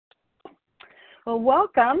Well,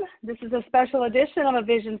 welcome. This is a special edition of A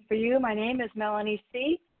Vision for You. My name is Melanie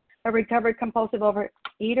C., a recovered compulsive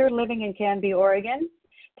overeater living in Canby, Oregon.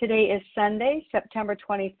 Today is Sunday, September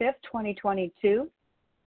 25th, 2022.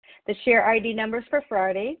 The share ID numbers for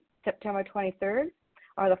Friday, September 23rd,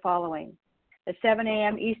 are the following. The 7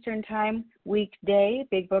 a.m. Eastern Time weekday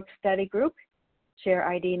Big Book Study Group share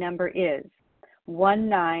ID number is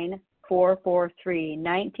 19443,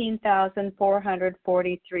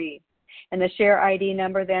 19,443. And the share ID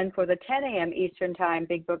number then for the 10 a.m. Eastern Time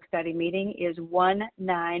Big Book Study Meeting is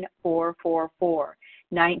 19444,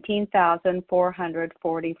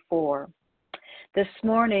 19,444. This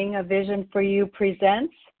morning, A Vision for You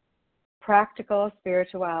presents Practical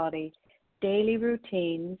Spirituality, Daily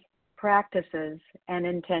Routines, Practices, and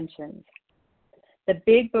Intentions. The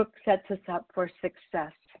Big Book sets us up for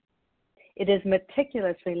success. It is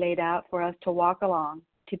meticulously laid out for us to walk along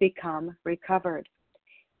to become recovered,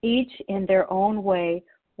 each in their own way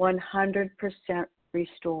 100%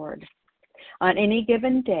 restored. On any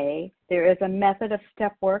given day, there is a method of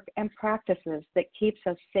step work and practices that keeps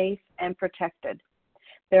us safe and protected.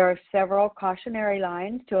 There are several cautionary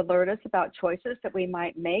lines to alert us about choices that we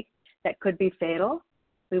might make that could be fatal.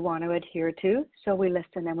 We want to adhere to, so we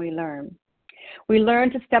listen and we learn. We learn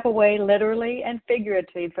to step away literally and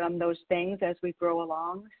figuratively from those things as we grow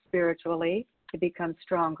along spiritually to become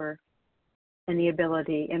stronger, and the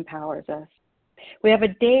ability empowers us. We have a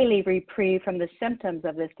daily reprieve from the symptoms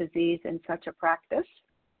of this disease in such a practice.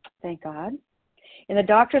 Thank God. In the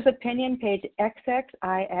Doctor's Opinion, page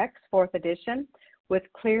XXIX, 4th edition, with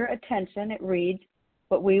clear attention, it reads,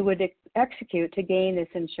 what we would execute to gain this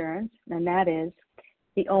insurance, and that is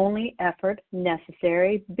the only effort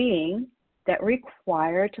necessary being that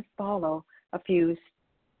require to follow a few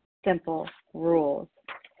simple rules.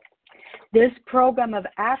 This program of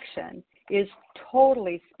action is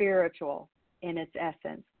totally spiritual in its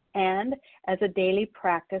essence. And as a daily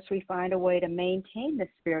practice, we find a way to maintain this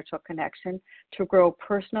spiritual connection to grow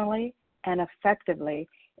personally and effectively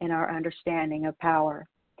in our understanding of power.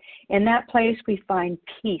 In that place, we find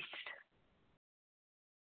peace.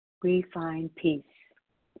 We find peace.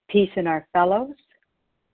 Peace in our fellows,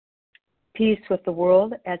 peace with the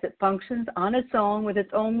world as it functions on its own with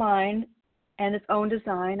its own mind and its own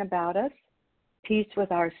design about us, peace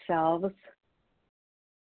with ourselves,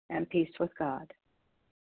 and peace with God.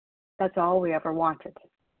 That's all we ever wanted.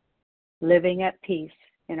 Living at peace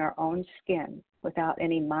in our own skin without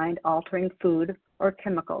any mind-altering food or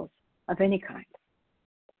chemicals of any kind.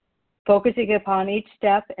 Focusing upon each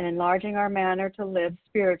step and enlarging our manner to live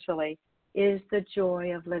spiritually is the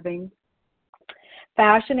joy of living.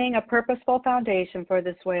 Fashioning a purposeful foundation for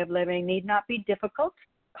this way of living need not be difficult,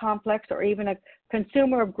 complex, or even a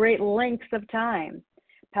consumer of great lengths of time.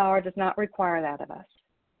 Power does not require that of us.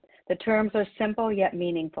 The terms are simple yet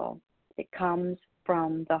meaningful. It comes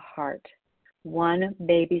from the heart, one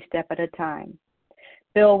baby step at a time.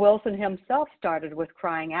 Bill Wilson himself started with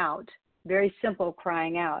crying out, very simple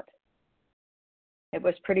crying out. It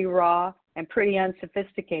was pretty raw and pretty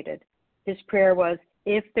unsophisticated. His prayer was,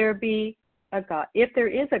 if there is a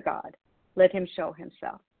God, let him show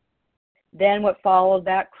himself. Then what followed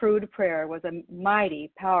that crude prayer was a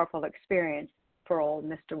mighty, powerful experience for old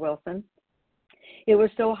Mr. Wilson. It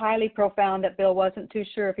was so highly profound that Bill wasn't too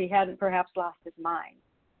sure if he hadn't perhaps lost his mind.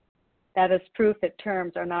 That is proof that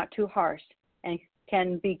terms are not too harsh and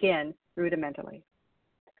can begin rudimentally.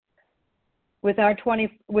 Within our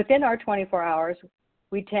 24 hours,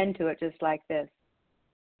 we tend to it just like this.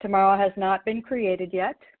 Tomorrow has not been created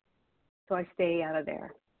yet, so I stay out of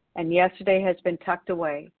there. And yesterday has been tucked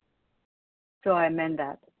away, so I amend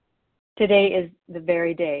that. Today is the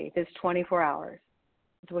very day, this 24 hours,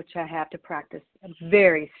 which I have to practice a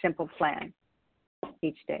very simple plan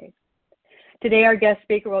each day. Today, our guest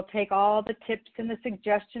speaker will take all the tips and the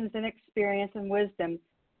suggestions and experience and wisdom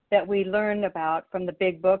that we learned about from the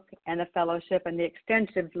Big Book and the Fellowship and the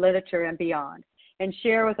extensive literature and beyond, and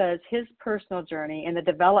share with us his personal journey in the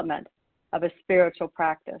development of a spiritual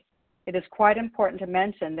practice. It is quite important to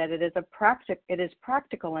mention that it is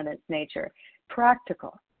practical in its nature.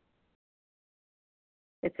 Practical.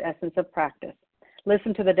 Its essence of practice.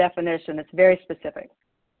 Listen to the definition. It's very specific.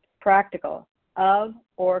 Practical, of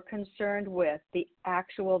or concerned with the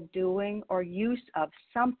actual doing or use of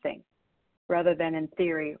something rather than in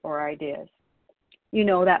theory or ideas. You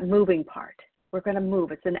know, that moving part. We're going to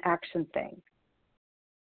move. It's an action thing.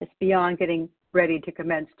 It's beyond getting ready to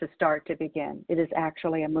commence, to start, to begin. It is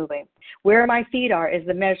actually a moving. Where my feet are is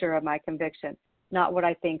the measure of my conviction, not what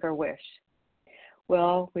I think or wish.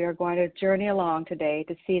 Well, we are going to journey along today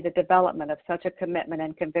to see the development of such a commitment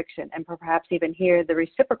and conviction, and perhaps even hear the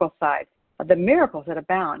reciprocal side of the miracles that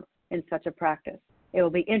abound in such a practice. It will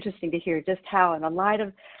be interesting to hear just how, in the light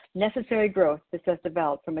of necessary growth, this has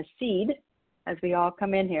developed from a seed, as we all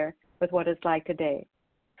come in here, with what it's like today.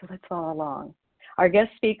 So let's follow along. Our guest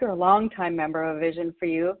speaker, a longtime member of Vision for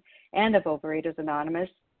You and of Overeaters Anonymous,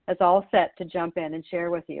 is all set to jump in and share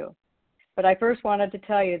with you. But I first wanted to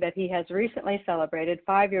tell you that he has recently celebrated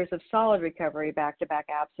 5 years of solid recovery back-to-back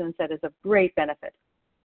abstinence that is of great benefit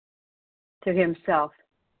to himself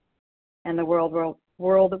and the world.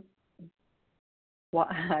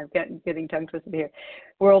 I'm getting tongue twisted here.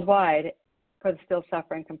 Worldwide, for the still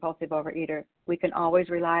suffering compulsive overeater, we can always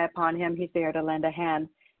rely upon him. He's there to lend a hand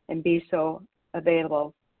and be so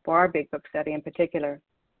available for our Big Book study in particular.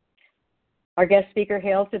 Our guest speaker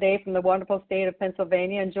hails today from the wonderful state of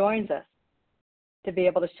Pennsylvania and joins us to be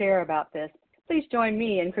able to share about this. Please join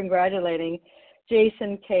me in congratulating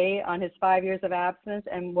Jason K. on his 5 years of abstinence,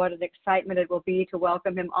 and what an excitement it will be to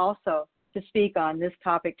welcome him also to speak on this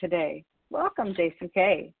topic today. Welcome, Jason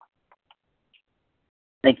K.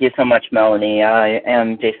 Thank you so much, Melanie. I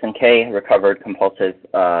am Jason K., recovered compulsive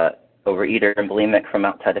overeater and bulimic from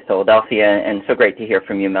outside of Philadelphia, and so great to hear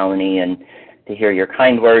from you, Melanie, and to hear your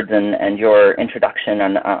kind words and your introduction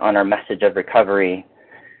on our message of recovery.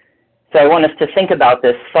 So I want us to think about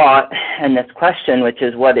this thought and this question, which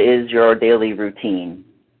is, what is your daily routine?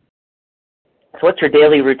 So what's your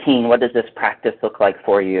daily routine? What does this practice look like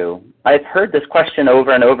for you? I've heard this question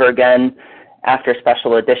over and over again after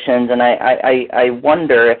special editions, and I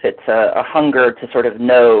wonder if it's a hunger to sort of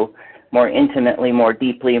know more intimately, more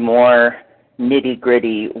deeply, more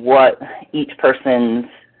nitty-gritty what each person's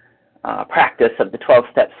practice of the 12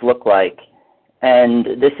 steps look like.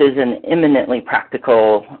 And this is an eminently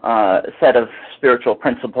practical set of spiritual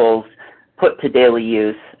principles put to daily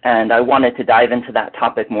use, and I wanted to dive into that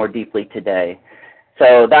topic more deeply today.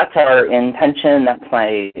 So that's our intention, that's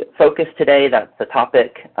my focus today, that's the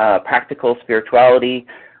topic, practical spirituality.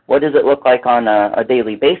 What does it look like on a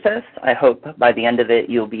daily basis? I hope by the end of it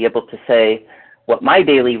you'll be able to say what my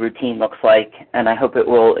daily routine looks like, and I hope it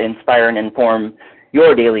will inspire and inform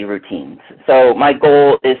your daily routines. So my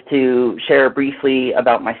goal is to share briefly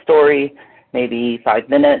about my story, maybe 5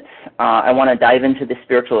 minutes. I want to dive into the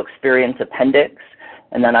spiritual experience appendix,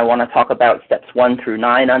 and then I want to talk about steps 1 through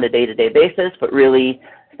 9 on a day-to-day basis, but really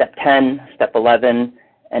step 10, step 11,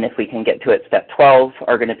 and if we can get to it, step 12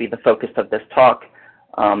 are going to be the focus of this talk.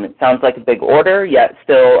 It sounds like a big order, yet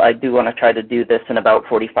still I do want to try to do this in about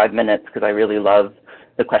 45 minutes because I really love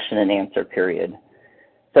the question and answer period.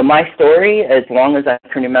 So my story, as long as I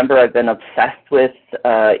can remember, I've been obsessed with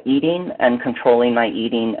eating and controlling my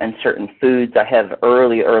eating and certain foods. I have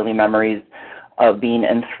early memories of being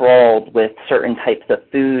enthralled with certain types of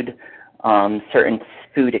food, certain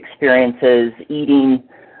food experiences, eating,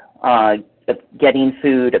 getting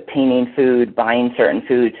food, obtaining food, buying certain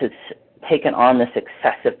foods has taken on this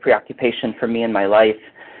excessive preoccupation for me in my life.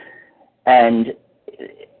 And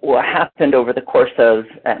what happened over the course of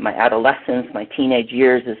my adolescence, my teenage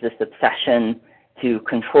years, is this obsession to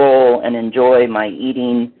control and enjoy my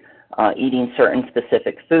eating, eating certain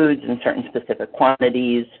specific foods in certain specific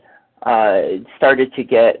quantities, started to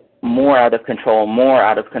get more out of control.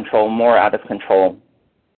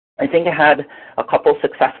 I think I had a couple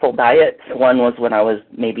successful diets. One was when I was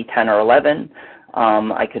maybe 10 or 11.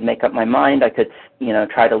 I could make up my mind. I could,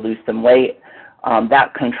 try to lose some weight.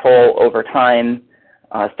 That control over time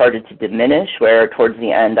started to diminish, where towards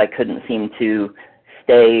the end I couldn't seem to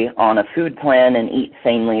stay on a food plan and eat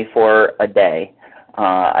sanely for a day.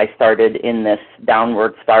 I started in this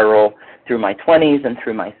downward spiral through my 20s and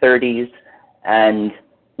through my 30s, and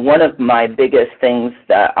one of my biggest things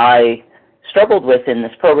that I struggled with in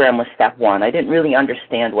this program was step 1. I didn't really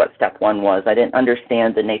understand what step 1 was. I didn't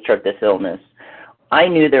understand the nature of this illness. I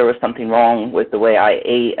knew there was something wrong with the way I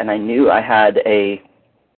ate, and I knew I had a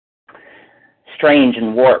strange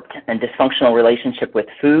and warped and dysfunctional relationship with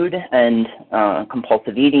food and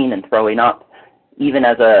compulsive eating and throwing up. Even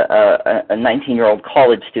as a 19-year-old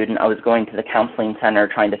college student, I was going to the counseling center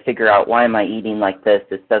trying to figure out, why am I eating like this?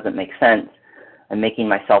 This doesn't make sense. I'm making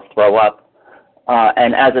myself throw up.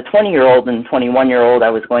 And as a 20-year-old and 21-year-old, I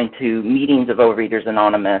was going to meetings of Overeaters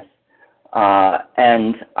Anonymous.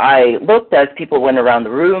 And I looked as people went around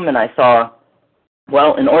the room, and I saw,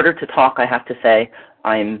 well, in order to talk, I have to say,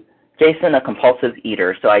 I'm Jason, a compulsive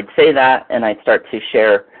eater. So I'd say that, and I'd start to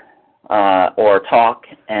share or talk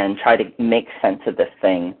and try to make sense of this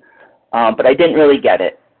thing. But I didn't really get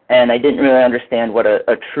it, and I didn't really understand what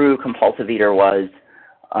a true compulsive eater was.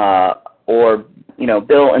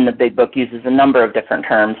 Bill in the Big Book uses a number of different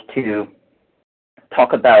terms to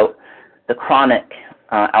talk about the chronic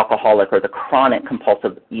alcoholic or the chronic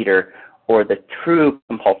compulsive eater or the true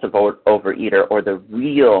compulsive overeater or the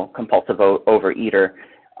real compulsive overeater,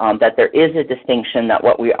 that there is a distinction that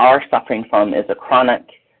what we are suffering from is a chronic,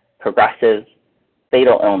 progressive,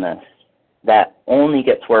 fatal illness that only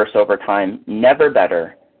gets worse over time, never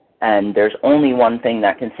better, and there's only one thing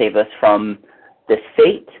that can save us from this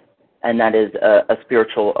fate, and that is a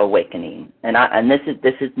spiritual awakening. And this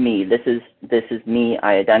is me. This is me.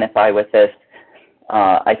 I identify with this.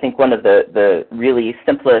 I think one of the really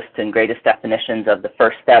simplest and greatest definitions of the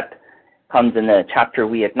first step comes in the chapter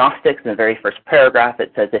We Agnostics. In the very first paragraph,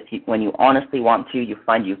 it says, when you honestly want to, you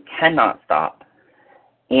find you cannot stop.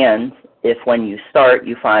 And if when you start,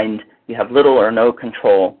 you find you have little or no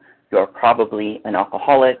control, you're probably an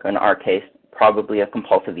alcoholic, or in our case, probably a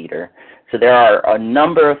compulsive eater. So there are a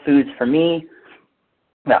number of foods for me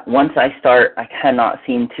that once I start, I cannot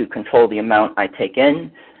seem to control the amount I take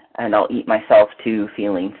in, and I'll eat myself to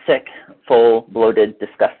feeling sick, full, bloated,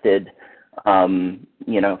 disgusted,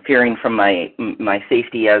 fearing from my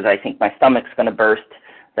safety as I think my stomach's going to burst.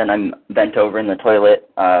 Then I'm bent over in the toilet,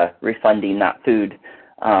 refunding that food.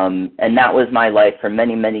 And that was my life for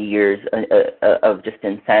many, many years of just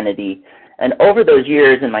insanity. And over those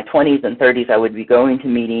years, in my 20s and 30s, I would be going to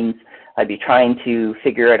meetings. I'd be trying to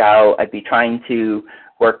figure it out. I'd be trying to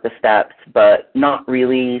work the steps, but not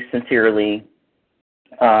really sincerely.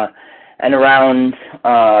 And around,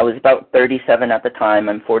 I was about 37 at the time.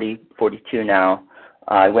 I'm 42 now.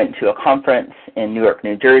 I went to a conference in Newark,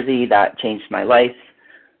 New Jersey that changed my life.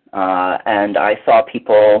 And I saw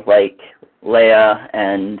people like Leah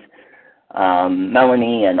and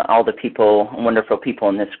Melanie and all the wonderful people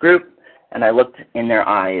in this group, and I looked in their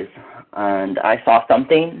eyes, and I saw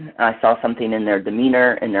something. I saw something in their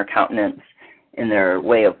demeanor, in their countenance, in their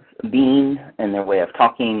way of being, in their way of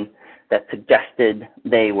talking that suggested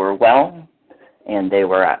they were well, and they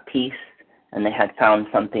were at peace, and they had found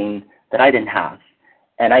something that I didn't have.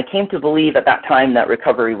 And I came to believe at that time that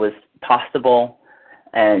recovery was possible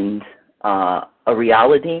and a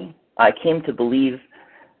reality. I came to believe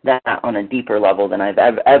that on a deeper level than I've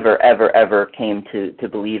ever came to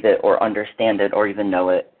believe it or understand it or even know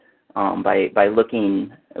it, by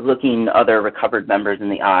looking other recovered members in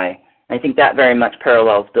the eye. And I think that very much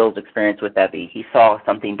parallels Bill's experience with Ebby. He saw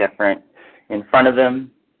something different in front of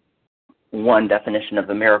him. One definition of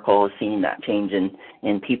a miracle is seeing that change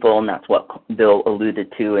in people, and that's what Bill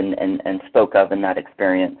alluded to and spoke of in that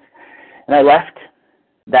experience. And I left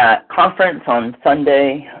that conference on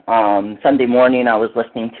Sunday morning. I was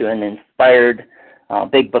listening to an inspired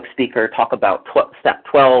big book speaker talk about step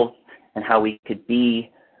 12 and how we could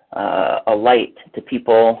be a light to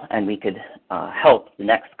people and we could help the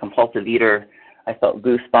next compulsive eater. I felt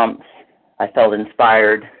goosebumps. I felt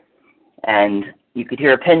inspired. And you could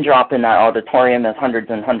hear a pin drop in that auditorium as hundreds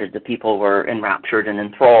and hundreds of people were enraptured and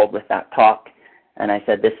enthralled with that talk. And I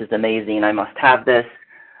said, this is amazing. I must have this.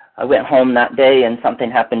 I went home that day and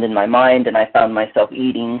something happened in my mind, and I found myself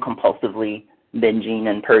eating compulsively, binging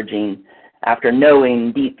and purging. After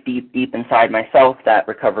knowing deep inside myself that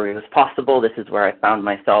recovery was possible, this is where I found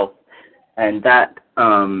myself. And that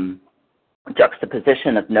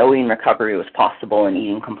juxtaposition of knowing recovery was possible and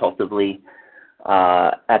eating compulsively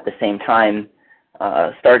at the same time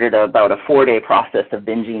started about a 4-day process of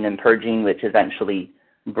binging and purging, which eventually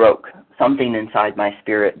broke something inside my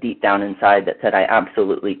spirit, deep down inside, that said I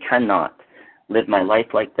absolutely cannot live my life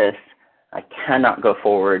like this. I cannot go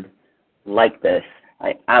forward like this.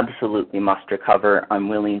 I absolutely must recover. I'm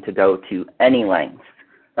willing to go to any lengths.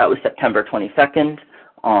 That was September 22nd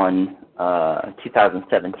on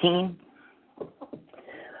 2017.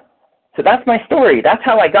 So that's my story. That's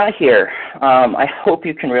how I got here. I hope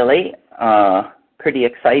you can relate. Pretty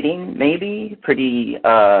exciting, maybe. Pretty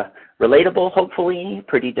relatable, hopefully.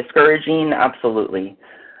 Pretty discouraging, absolutely.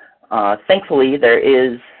 Thankfully, there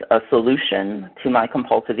is a solution to my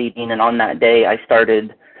compulsive eating, and on that day, I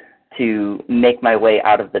started to make my way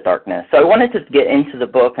out of the darkness. So I wanted to get into the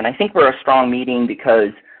book, and I think we're a strong meeting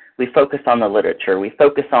because we focus on the literature. We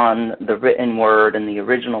focus on the written word and the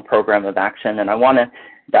original program of action, and I want to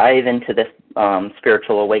dive into this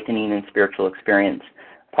spiritual awakening and spiritual experience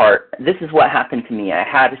part. This is what happened to me. I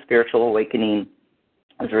had a spiritual awakening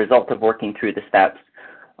as a result of working through the steps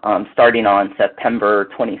starting on September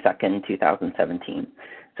 22nd, 2017.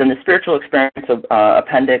 So in the Spiritual Experience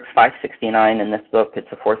Appendix 569 in this book, it's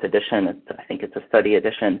a 4th edition, I think it's a study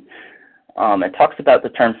edition, it talks about the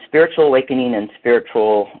terms spiritual awakening and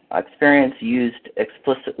spiritual experience used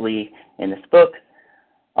explicitly in this book.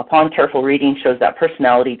 Upon careful reading, shows that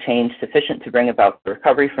personality change sufficient to bring about the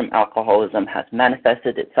recovery from alcoholism has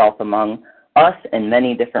manifested itself among us in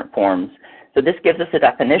many different forms. So this gives us a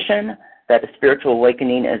definition that a spiritual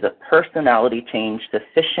awakening is a personality change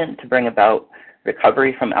sufficient to bring about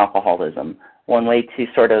recovery from alcoholism. One way to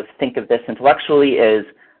sort of think of this intellectually is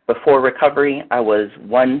before recovery, I was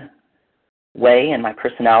one way in my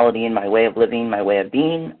personality and my way of living, my way of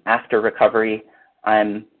being. After recovery,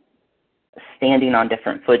 I'm standing on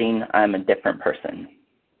different footing. I'm a different person.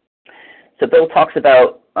 So Bill talks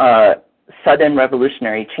about sudden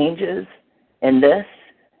revolutionary changes in this.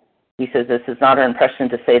 He says this is not our impression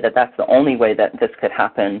to say that that's the only way that this could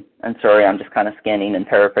happen. I'm sorry, I'm just kind of scanning and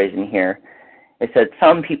paraphrasing here. It said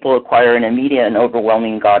some people acquire an immediate and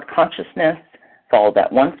overwhelming God consciousness, followed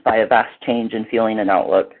at once by a vast change in feeling and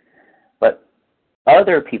outlook. But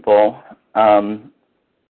other people,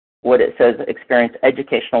 what it says, experience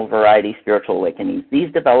educational variety spiritual awakenings.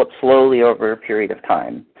 These develop slowly over a period of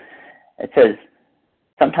time. It says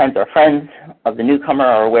sometimes our friends of the newcomer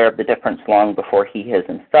are aware of the difference long before he is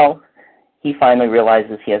himself. He finally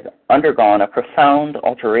realizes he has undergone a profound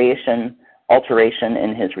alteration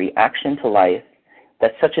in his reaction to life,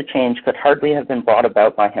 that such a change could hardly have been brought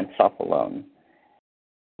about by himself alone.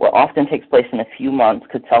 What often takes place in a few months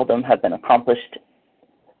could seldom have been accomplished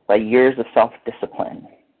by years of self-discipline.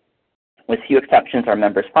 With few exceptions, our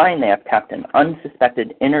members find they have tapped an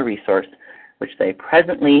unsuspected inner resource which they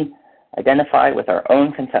presently identify with our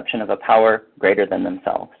own conception of a power greater than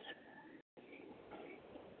themselves.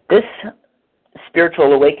 This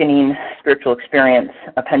spiritual awakening, spiritual experience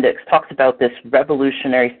appendix talks about this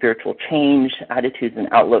revolutionary spiritual change, attitudes and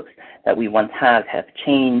outlooks that we once have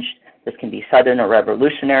changed. This can be sudden or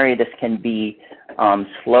revolutionary. This can be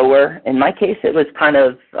slower. In my case, it was kind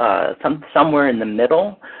of somewhere in the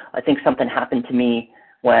middle. I think something happened to me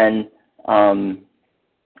when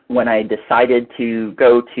I decided to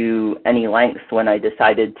go to any lengths, when I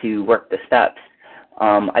decided to work the steps.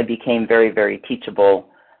 I became very, very teachable.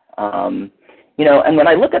 And when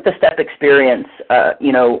I look at the step experience,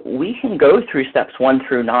 we can go through steps 1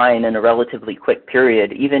 through 9 in a relatively quick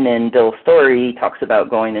period. Even in Bill's story, he talks about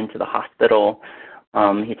going into the hospital.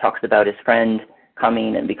 He talks about his friend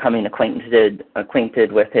coming and becoming acquainted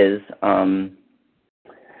with his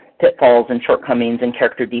pitfalls and shortcomings and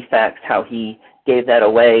character defects, how he gave that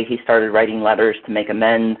away. He started writing letters to make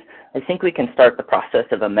amends. I think we can start the process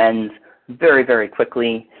of amends very, very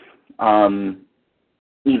quickly.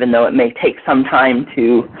 Even though it may take some time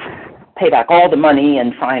to pay back all the money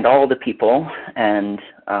and find all the people and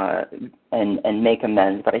make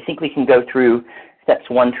amends. But I think we can go through steps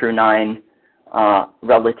 1 through 9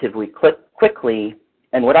 relatively quickly.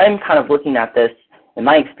 And what I'm kind of looking at this, in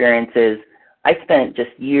my experience, is I spent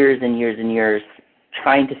just years and years and years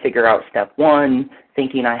trying to figure out step 1,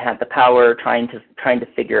 thinking I had the power, trying to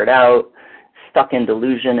figure it out, stuck in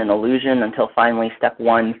delusion and illusion until finally step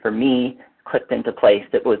 1 for me clicked into place.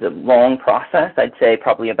 It was a long process. I'd say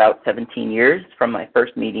probably about 17 years from my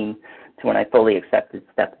first meeting to when I fully accepted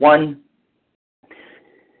step 1.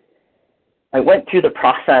 I went through the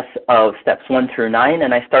process of steps 1 through 9,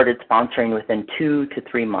 and I started sponsoring within 2 to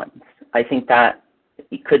 3 months. I think that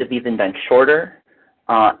it could have even been shorter.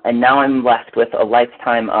 And now I'm left with a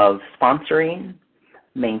lifetime of sponsoring,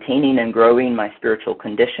 maintaining and growing my spiritual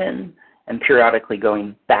condition, and periodically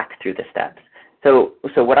going back through the steps. So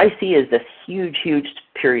what I see is this huge, huge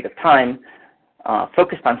period of time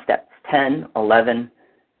focused on steps 10, 11,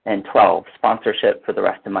 and 12, sponsorship for the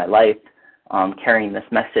rest of my life, carrying this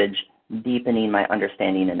message, deepening my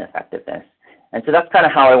understanding and effectiveness. And so that's kind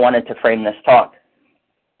of how I wanted to frame this talk.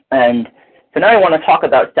 And so now I want to talk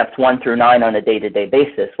about steps 1 through 9 on a day-to-day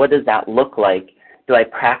basis. What does that look like? Do I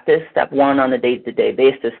practice step 1 on a day-to-day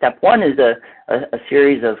basis? Step 1 is a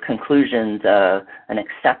series of conclusions, an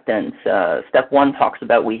acceptance. Step 1 talks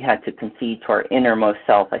about we had to concede to our innermost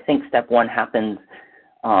self. I think step 1 happens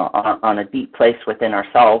on a deep place within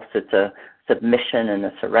ourselves. It's a submission and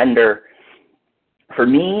a surrender. For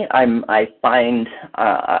me, I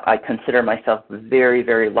consider myself very,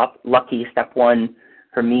 very lucky. Step 1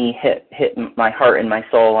 for me hit my heart and my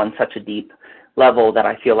soul on such a deep level that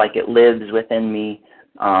I feel like it lives within me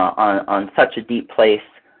on such a deep place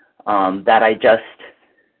that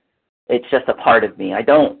it's just a part of me. I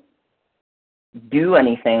don't do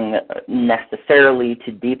anything necessarily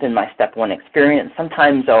to deepen my step 1 experience.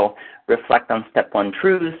 Sometimes I'll reflect on step 1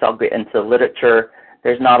 truths. I'll get into literature.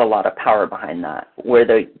 There's not a lot of power behind that.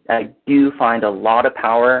 I do find a lot of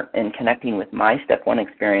power in connecting with my step 1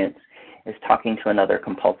 experience is talking to another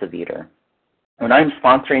compulsive eater. When I'm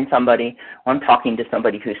sponsoring somebody, when I'm talking to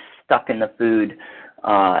somebody who's stuck in the food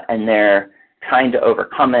and they're trying to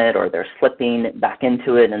overcome it, or they're slipping back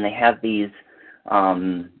into it, and they have this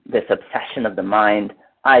obsession of the mind,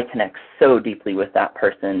 I connect so deeply with that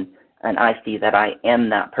person. and I see that I am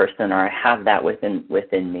that person, or I have that within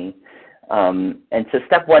me. And so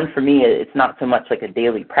step one for me, it's not so much like a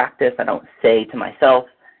daily practice. I don't say to myself,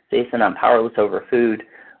 Jason, I'm powerless over food,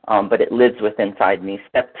 but it lives within inside me.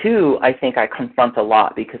 Step two, I think I confront a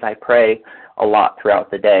lot because I pray a lot throughout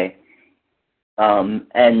the day.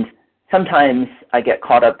 And sometimes I get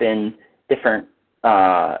caught up in different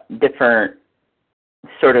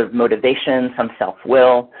sort of motivation, some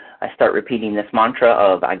self-will. I start repeating this mantra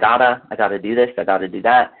of I gotta do this, I gotta do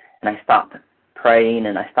that, and I stop praying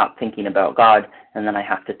and I stop thinking about God, and then I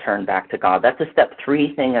have to turn back to God. That's a step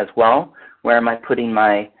three thing as well. Where am I putting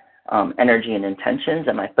my energy and intentions?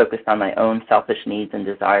 Am I focused on my own selfish needs and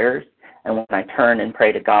desires? And when I turn and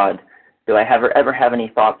pray to God, do I ever have any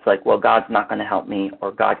thoughts like, well, God's not going to help me,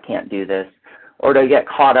 or God can't do this? Or do I get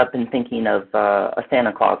caught up in thinking of a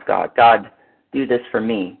Santa Claus God? God, do this for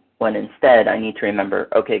me. When instead I need to remember,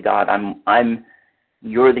 okay, God,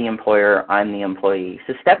 you're the employer, I'm the employee.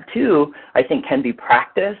 So step two, I think, can be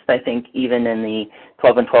practiced. I think even in the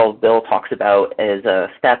 12 and 12 Bill talks about as a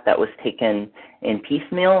step that was taken in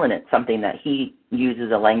piecemeal, and it's something that he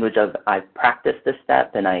uses a language of, I've practiced this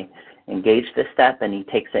step and I engage this step, and he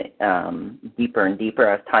takes it deeper and deeper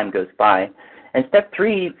as time goes by. And step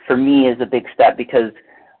three for me is a big step because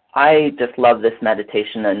I just love this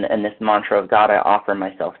meditation and this mantra of, God, I offer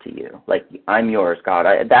myself to you. Like, I'm yours, God.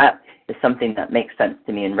 That is something that makes sense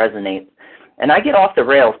to me and resonates. And I get off the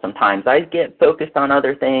rails sometimes. I get focused on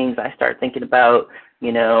other things. I start thinking about,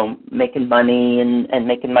 making money and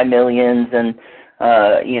making my millions and,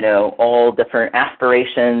 all different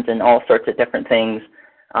aspirations and all sorts of different things.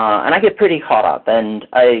 And I get pretty caught up, and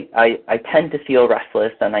I tend to feel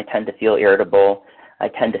restless, and I tend to feel irritable. I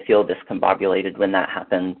tend to feel discombobulated when that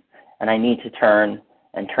happens, and I need to turn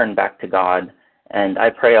back to God. And I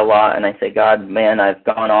pray a lot, and I say, God, man, I've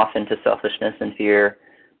gone off into selfishness and fear,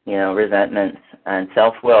 resentments and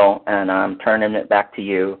self-will, and I'm turning it back to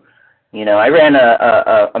you. I ran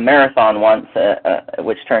a marathon once,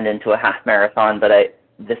 which turned into a half marathon, but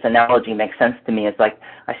this analogy makes sense to me. It's like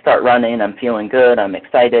I start running, I'm feeling good, I'm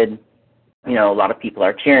excited. A lot of people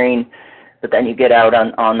are cheering, but then you get out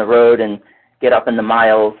on the road and get up in the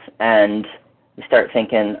miles, and you start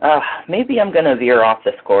thinking, maybe I'm going to veer off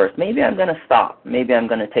this course. Maybe I'm going to stop. Maybe I'm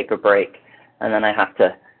going to take a break. And then I have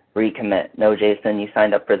to recommit. No, Jason, you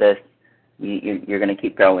signed up for this. You're going to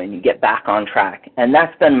keep going. You get back on track. And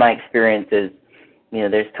that's been my experience is,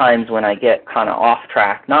 there's times when I get kind of off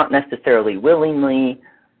track, not necessarily willingly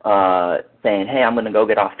saying, hey, I'm going to go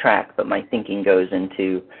get off track, but my thinking goes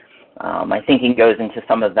into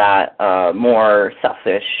some of that more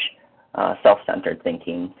selfish, self-centered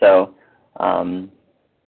thinking. So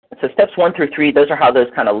steps 1 through 3, those are how those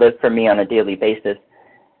kind of live for me on a daily basis.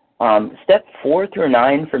 Step 4 through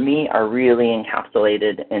 9 for me are really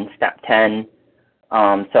encapsulated in step 10.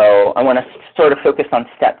 So I want to sort of focus on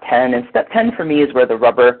step 10. And step 10 for me is where the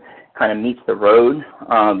rubber kind of meets the road.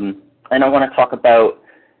 And I want to talk about,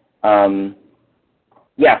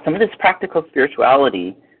 some of this practical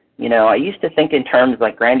spirituality. I used to think in terms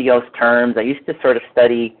like grandiose terms. I used to sort of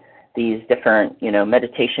study these different,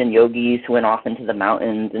 meditation yogis who went off into the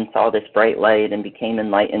mountains and saw this bright light and became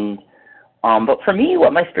enlightened. But for me,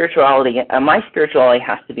 my spirituality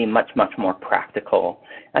has to be much, much more practical.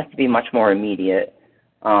 It has to be much more immediate.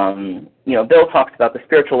 Bill talks about the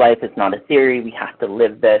spiritual life is not a theory. We have to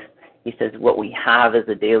live this. He says what we have is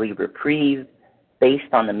a daily reprieve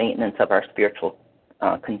based on the maintenance of our spiritual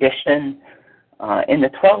condition. In the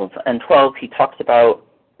 12 and 12, he talks about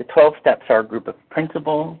the 12 steps are a group of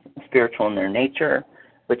principles, spiritual in their nature,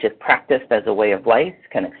 which if practiced as a way of life,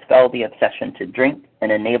 can expel the obsession to drink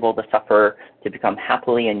and enable the sufferer to become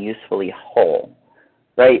happily and usefully whole.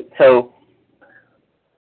 Right? So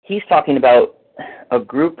he's talking about a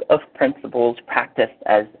group of principles practiced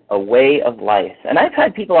as a way of life. And I've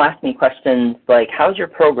had people ask me questions like, how's your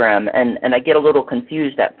program? And I get a little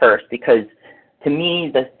confused at first because to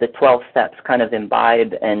me, the 12 steps kind of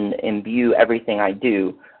imbibe and imbue everything I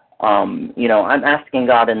do. I'm asking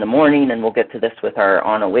God in the morning, and we'll get to this with our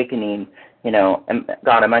On Awakening,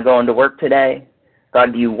 God, am I going to work today?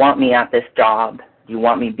 God, do you want me at this job? Do you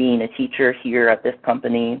want me being a teacher here at this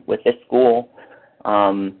company with this school?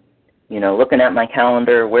 Looking at my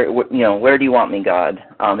calendar, where do you want me, God?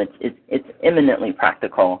 It's eminently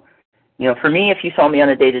practical. For me, if you saw me on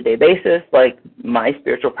a day-to-day basis, like my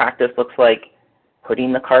spiritual practice looks like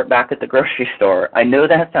putting the cart back at the grocery store. I know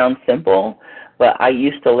that sounds simple, but I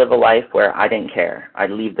used to live a life where I didn't care.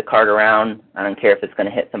 I'd leave the cart around. I don't care if it's going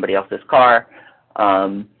to hit somebody else's car.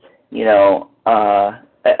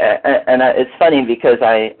 it's funny because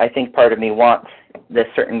I think part of me wants this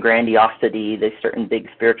certain grandiosity, this certain big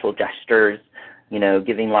spiritual gestures,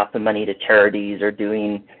 giving lots of money to charities or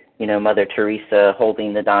doing, Mother Teresa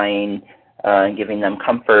holding the dying and giving them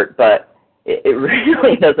comfort, but it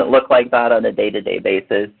really doesn't look like that on a day-to-day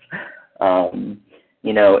basis.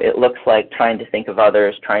 It looks like trying to think of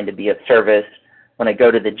others, trying to be of service. When I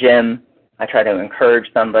go to the gym, I try to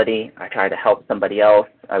encourage somebody. I try to help somebody else.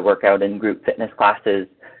 I work out in group fitness classes.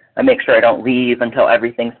 I make sure I don't leave until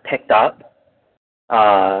everything's picked up.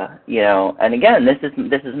 And again, this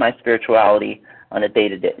is my spirituality on a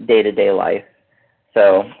day-to-day life.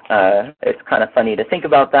 So it's kind of funny to think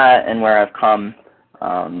about that and where I've come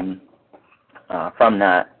from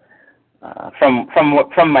that.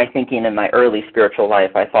 From my thinking in my early spiritual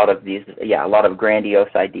life, I thought of these, a lot of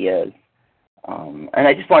grandiose ideas. And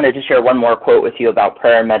I just wanted to share one more quote with you about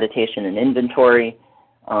prayer, meditation, and inventory.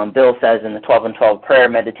 Bill says in the 12 and 12, prayer,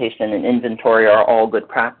 meditation, and inventory are all good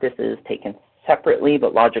practices taken separately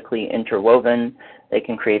but logically interwoven. They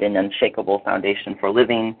can create an unshakable foundation for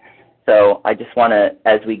living. So I just want to,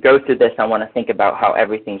 as we go through this, I want to think about how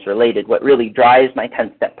everything's related. What really drives my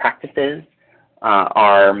 10-step practices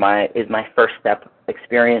is my first step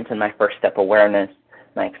experience and my first step awareness,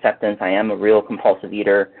 my acceptance. I am a real compulsive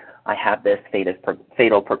eater. I have this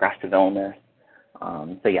fatal progressive illness.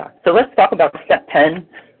 So let's talk about step 10.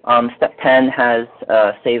 Step 10 has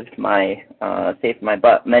saved my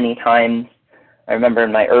butt many times. I remember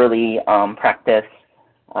in my early practice,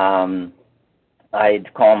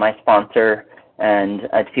 I'd call my sponsor and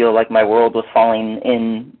I'd feel like my world was falling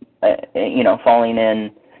in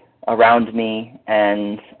around me,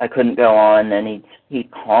 and I couldn't go on. And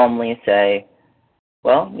he'd calmly say,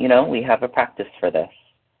 "Well, we have a practice for this,"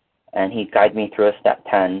 and he'd guide me through a step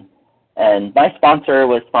 10. And my sponsor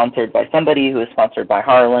was sponsored by somebody who was sponsored by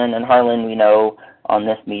Harlan, and Harlan, we know on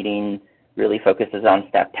this meeting, really focuses on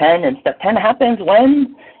step 10. And step 10 happens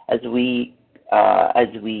when, as we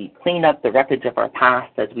clean up the wreckage of our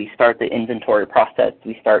past, as we start the inventory process,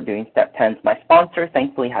 we start doing step 10s. My sponsor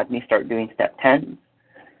thankfully had me start doing step 10s.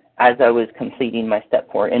 As I was completing my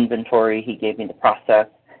step 4 inventory, he gave me the process,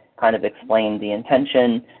 kind of explained the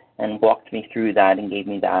intention, and walked me through that and gave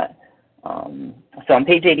me that. So on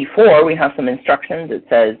page 84, we have some instructions. It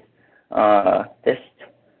says,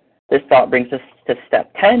 this thought brings us to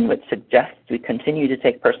step 10, which suggests we continue to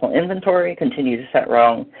take personal inventory, continue to set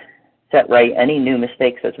right any new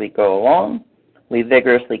mistakes as we go along. We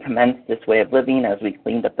vigorously commenced this way of living as we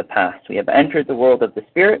cleaned up the past. We have entered the world of the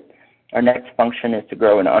Spirit. Our next function is to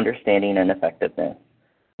grow in understanding and effectiveness.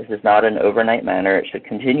 This is not an overnight matter. It should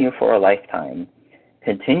continue for a lifetime.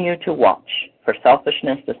 Continue to watch for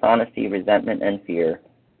selfishness, dishonesty, resentment, and fear.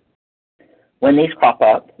 When these crop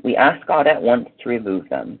up, we ask God at once to remove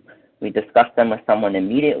them. We discuss them with someone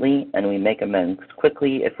immediately, and we make amends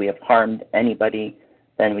quickly. If we have harmed anybody,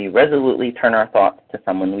 then we resolutely turn our thoughts to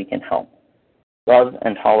someone we can help. Love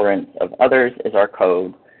and tolerance of others is our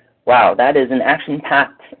code. Wow, that is an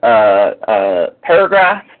action-packed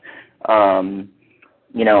paragraph.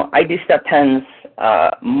 I do step 10s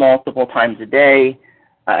multiple times a day.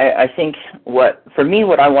 I think what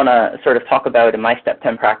I want to sort of talk about in my step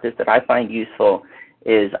 10 practice that I find useful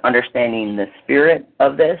is understanding the spirit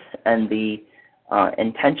of this and the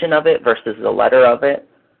intention of it versus the letter of it.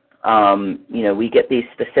 We get these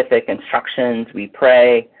specific instructions. We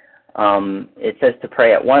pray. It says to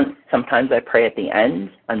pray at once. Sometimes I pray at the end.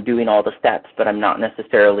 I'm doing all the steps, but I'm not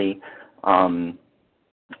necessarily doing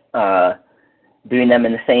them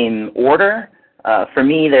in the same order. For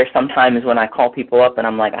me, there's sometimes when I call people up and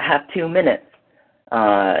I'm like, I have 2 minutes.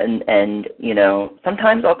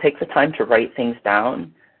 Sometimes I'll take the time to write things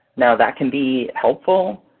down. Now, that can be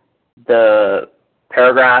helpful. The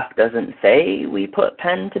paragraph doesn't say we put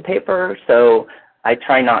pen to paper, so I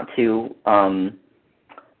try not to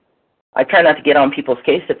get on people's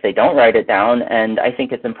case if they don't write it down, and I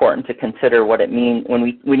think it's important to consider what it means. When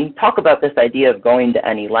we talk about this idea of going to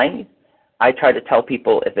any length, I try to tell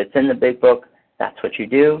people if it's in the big book, that's what you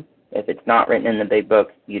do. If it's not written in the big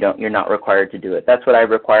book, you're not required to do it. That's what I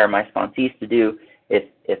require my sponsees to do.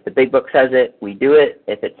 If the big book says it, we do it.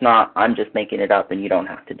 If it's not, I'm just making it up and you don't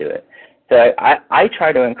have to do it. So I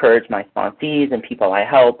try to encourage my sponsees and people I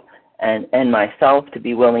help and myself to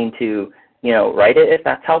be willing to, write it if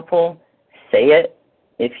that's helpful, say it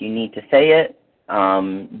if you need to say it,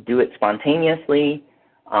 do it spontaneously.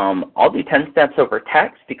 I'll do 10 steps over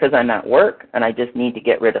text because I'm at work and I just need to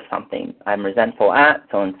get rid of something. I'm resentful at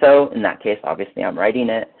so-and-so. In that case, obviously, I'm writing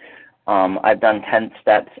it. I've done 10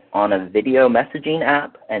 steps on a video messaging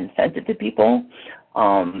app and sent it to people,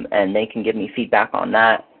 and they can give me feedback on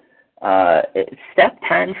that. Step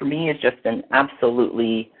 10 for me is just an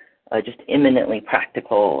absolutely, just imminently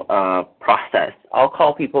practical process. I'll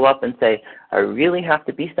call people up and say, I really have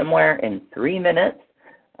to be somewhere in 3 minutes,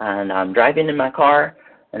 and I'm driving in my car,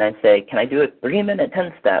 and I say, can I do a 3-minute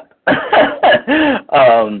 10-step?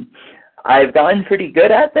 I've gotten pretty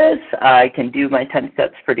good at this. I can do my 10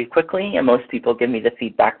 steps pretty quickly, and most people give me the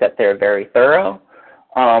feedback that they're very thorough.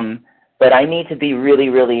 But I need to be really,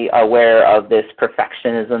 really aware of this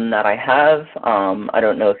perfectionism that I have. I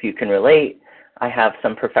don't know if you can relate. I have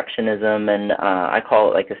some perfectionism, and I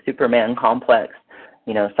call it like a Superman complex.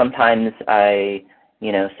 Sometimes I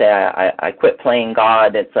say I quit playing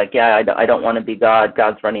God. It's like, yeah, I don't want to be God.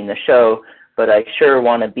 God's running the show, but I sure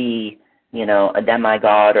want to be, a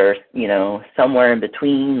demigod or, somewhere in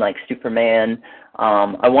between, like Superman.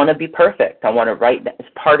 I want to be perfect. I want to write.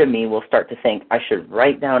 Part of me will start to think I should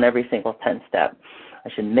write down every single 10-step. I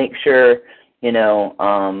should make sure,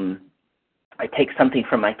 I take something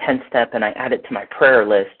from my 10-step and I add it to my prayer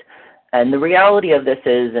list. And the reality of this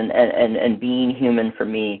is, and being human for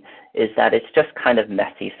me, is that it's just kind of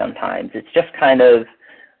messy sometimes. It's just kind of,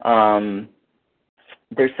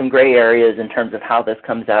 there's some gray areas in terms of how this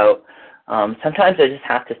comes out. Sometimes I just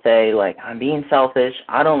have to say, like, I'm being selfish.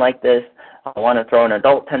 I don't like this. I want to throw an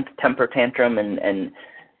adult temper tantrum and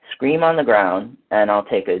scream on the ground, and I'll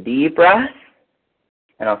take a deep breath,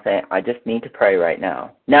 and I'll say, I just need to pray right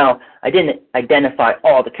now. Now, I didn't identify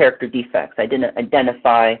all the character defects. I didn't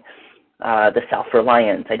identify the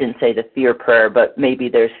self-reliance. I didn't say the fear prayer, but maybe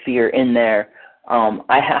there's fear in there.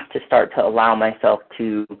 I have to start to allow myself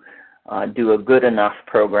to do a good enough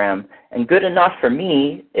program. And good enough for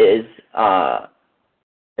me is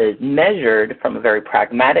measured from a very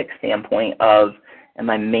pragmatic standpoint of, am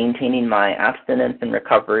I maintaining my abstinence and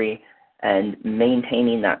recovery and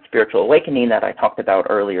maintaining that spiritual awakening that I talked about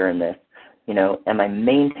earlier in this? Am I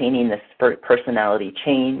maintaining this personality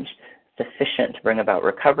change sufficient to bring about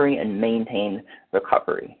recovery and maintain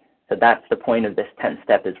recovery? So that's the point of this 10th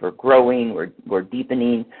step, is we're growing, we're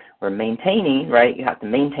deepening, we're maintaining, right? You have to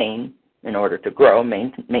maintain in order to grow.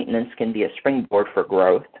 Maintenance can be a springboard for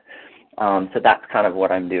growth. So that's kind of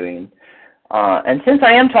what I'm doing. And since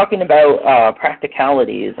I am talking about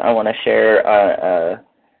practicalities, I want to share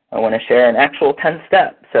an actual 10th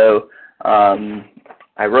step. So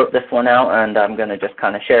I wrote this one out, and I'm going to just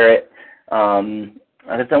kind of share it.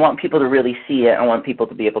 Because I want people to really see it. I want people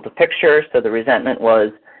to be able to picture. So the resentment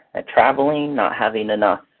was at traveling, not having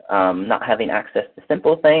access to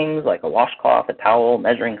simple things like a washcloth, a towel,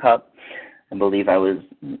 measuring cup. I believe I was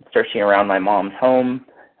searching around my mom's home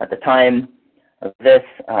at the time of this,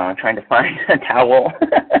 trying to find a towel.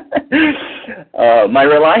 My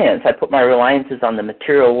reliance, I put my reliances on the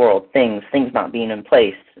material world, things not being in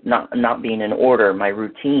place, not being in order, my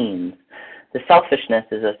routines. The selfishness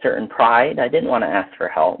is a certain pride. I didn't want to ask for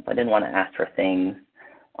help. I didn't want to ask for things.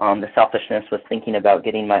 The selfishness was thinking about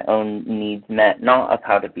getting my own needs met, not of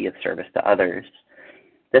how to be of service to others.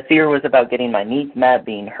 The fear was about getting my needs met,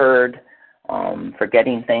 being heard,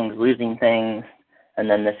 forgetting things, losing things, and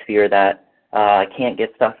then this fear that I can't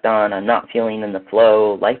get stuff done, I'm not feeling in the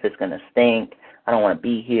flow, life is going to stink, I don't want to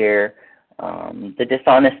be here. The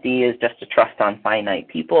dishonesty is just a trust on finite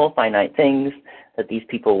people, finite things, that these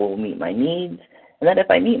people will meet my needs, and that if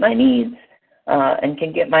I meet my needs and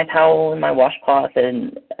can get my towel and my washcloth,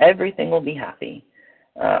 and everything will be happy.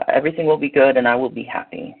 Everything will be good, and I will be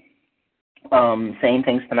happy. Saying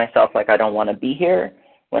things to myself like I don't want to be here,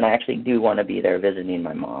 when I actually do want to be there visiting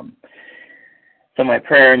my mom. So my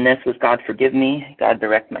prayer in this was, God forgive me, God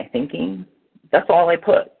direct my thinking. That's all I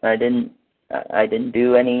put. I didn't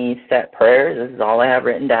do any set prayers. This is all I have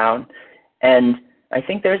written down. And I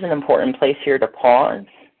think there's an important place here to pause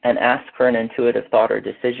and ask for an intuitive thought or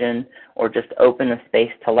decision, or just open a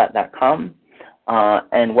space to let that come.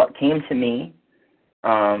 And what came to me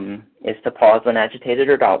is to pause when agitated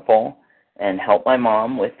or doubtful and help my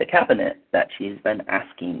mom with the cabinet that she's been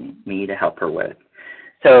asking me to help her with.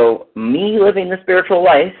 So me living the spiritual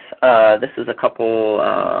life, this is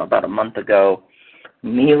about a month ago,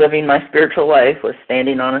 me living my spiritual life was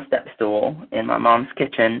standing on a step stool in my mom's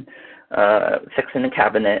kitchen, fixing the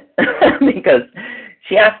cabinet because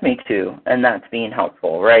she asked me to, and that's being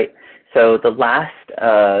helpful, right? So the last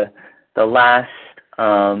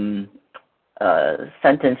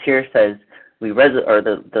sentence here says,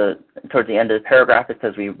 towards the end of the paragraph, it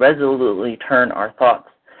says, we resolutely turn our thoughts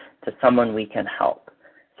to someone we can help.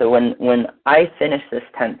 So when I finish this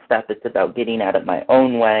 10th step, it's about getting out of my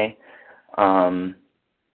own way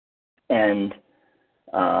and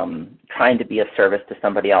trying to be of service to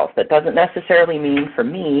somebody else. That doesn't necessarily mean, for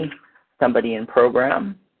me, somebody in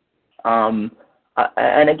program.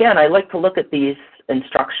 And again, I like to look at these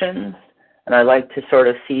instructions, and I like to sort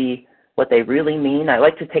of see what they really mean. I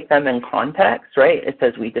like to take them in context, right? It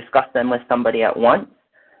says we discuss them with somebody at once.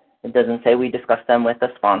 It doesn't say we discuss them with a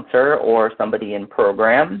sponsor or somebody in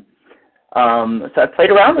program. So I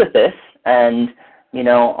played around with this, and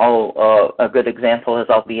a good example is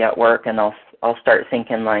I'll be at work and I'll start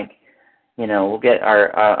thinking like, we'll get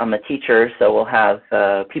I'm a teacher, so we'll have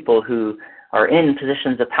people who are in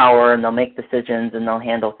positions of power, and they'll make decisions and they'll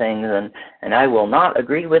handle things, and I will not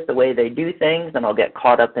agree with the way they do things, and I'll get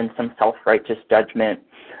caught up in some self-righteous judgment,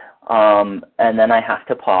 and then I have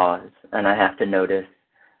to pause and I have to notice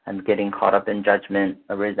I'm getting caught up in judgment,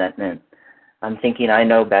 a resentment. I'm thinking I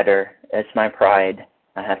know better. It's my pride.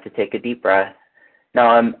 I have to take a deep breath. Now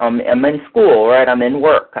I'm in school, right? I'm in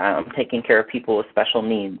work. I'm taking care of people with special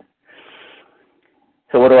needs.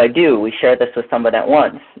 So what do? We share this with someone at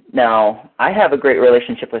once. Now, I have a great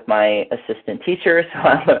relationship with my assistant teacher, so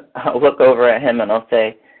I'll look over at him and I'll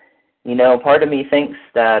say, part of me thinks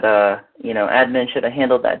that, admin should have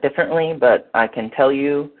handled that differently, but I can tell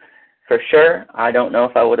you for sure, I don't know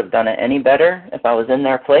if I would have done it any better if I was in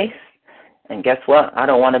their place. And guess what? I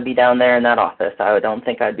don't want to be down there in that office. I don't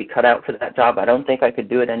think I'd be cut out for that job. I don't think I could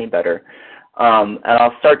do it any better. And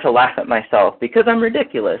I'll start to laugh at myself because I'm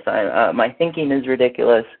ridiculous. My thinking is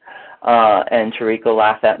ridiculous. And Tarika will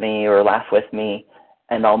laugh at me or laugh with me,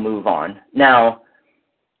 and I'll move on. Now,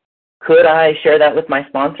 could I share that with my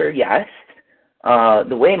sponsor? Yes.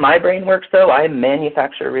 The way my brain works, though, I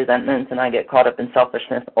manufacture resentments and I get caught up in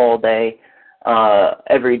selfishness all day,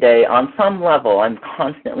 every day. On some level, I'm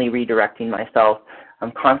constantly redirecting myself.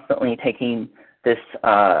 I'm constantly taking this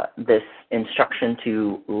instruction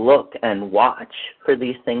to look and watch for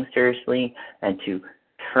these things seriously and to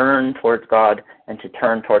turn towards God and to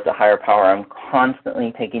turn towards a higher power. I'm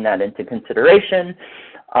constantly taking that into consideration.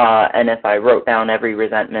 And if I wrote down every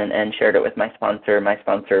resentment and shared it with my sponsor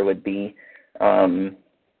would be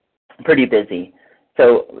pretty busy.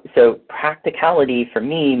 So practicality for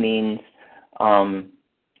me means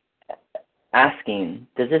asking,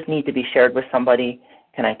 does this need to be shared with somebody?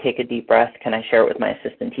 Can I take a deep breath? Can I share it with my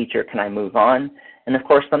assistant teacher? Can I move on? And of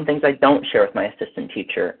course, some things I don't share with my assistant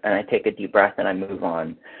teacher, and I take a deep breath and I move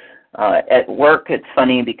on. At work, it's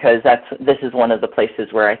funny because this is one of the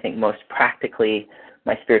places where I think most practically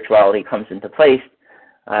my spirituality comes into place.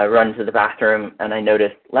 I run to the bathroom and I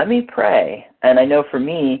notice, let me pray. And I know for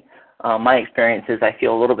me, my experience is I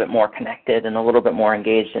feel a little bit more connected and a little bit more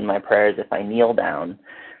engaged in my prayers if I kneel down.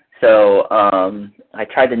 So I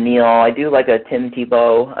try to kneel. I do like a Tim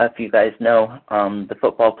Tebow, if you guys know, the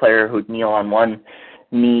football player who'd kneel on one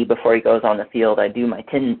knee before he goes on the field. I do my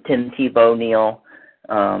Tim Tebow kneel.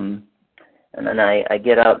 And then I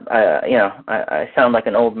get up. I sound like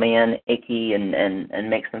an old man, achy, and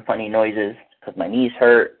make some funny noises because my knees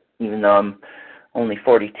hurt. Even though I'm only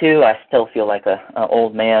 42, I still feel like an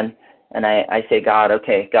old man. And I say, God,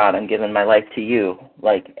 okay, God, I'm giving my life to you,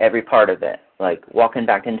 like every part of it. Like walking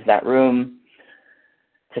back into that room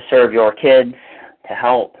to serve your kids, to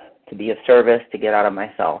help, to be of service, to get out of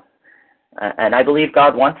myself. And I believe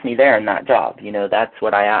God wants me there in that job. That's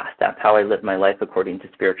what I ask. That's how I live my life according to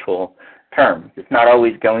spiritual terms. It's not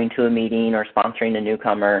always going to a meeting or sponsoring a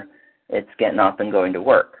newcomer. It's getting up and going to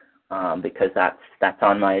work because that's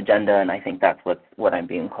on my agenda, and I think that's what I'm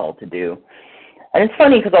being called to do. And it's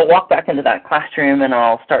funny because I'll walk back into that classroom and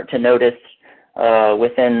I'll start to notice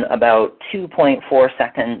within about 2.4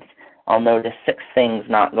 seconds, I'll notice 6 things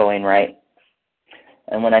not going right.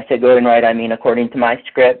 And when I say going right, I mean according to my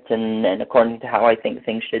script and according to how I think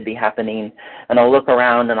things should be happening. And I'll look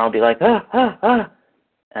around and I'll be like, and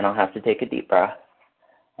I'll have to take a deep breath.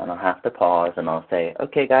 And I'll have to pause and I'll say,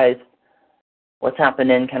 okay, guys, what's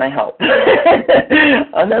happening? Can I help?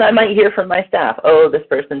 And then I might hear from my staff, oh, this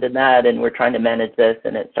person did that, and we're trying to manage this,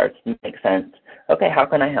 and it starts to make sense. Okay, how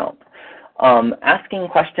can I help? Asking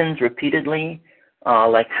questions repeatedly,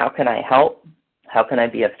 like how can I help? How can I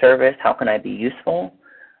be of service? How can I be useful?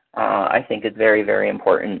 I think is very, very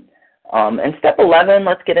important. And step 11,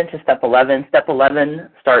 let's get into step 11. Step 11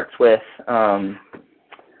 starts with, let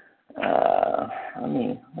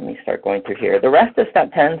me start going through here. The rest of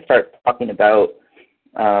step 10 starts talking about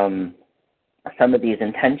some of these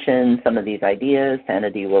intentions, some of these ideas.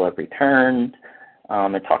 Sanity will have returned.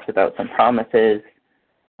 It talks about some promises.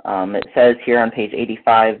 It says here on page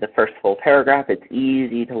 85, the first full paragraph, it's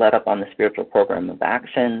easy to let up on the spiritual program of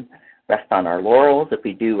action, rest on our laurels. If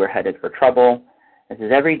we do, we're headed for trouble. It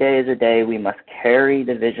says every day is a day we must carry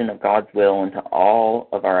the vision of God's will into all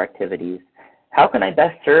of our activities. How can I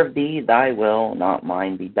best serve thee? Thy will, not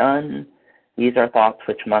mine, be done. These are thoughts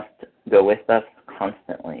which must go with us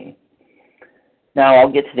constantly. Now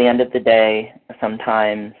I'll get to the end of the day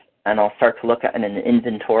sometimes, and I'll start to look at an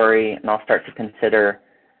inventory, and I'll start to consider,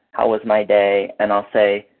 how was my day? And I'll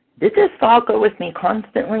say, did this thought go with me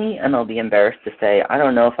constantly? And I'll be embarrassed to say, I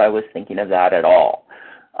don't know if I was thinking of that at all.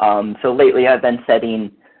 So lately I've been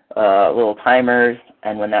setting little timers,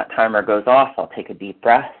 and when that timer goes off, I'll take a deep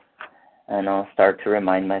breath, and I'll start to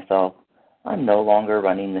remind myself, I'm no longer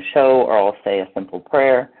running the show, or I'll say a simple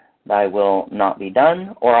prayer, thy will not be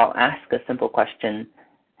done, or I'll ask a simple question,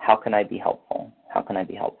 how can I be helpful? How can I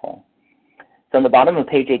be helpful? So on the bottom of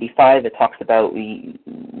page 85, it talks about we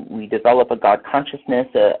develop a God consciousness,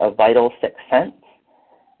 a vital sixth sense.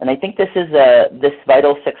 And I think this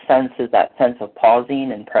vital sixth sense is that sense of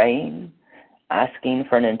pausing and praying, asking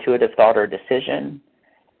for an intuitive thought or decision.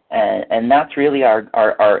 And that's really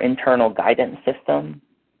our internal guidance system,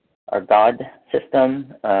 our God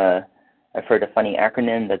system. I've heard a funny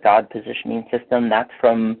acronym, the God positioning system. That's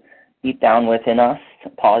from deep down within us,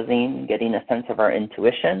 pausing, getting a sense of our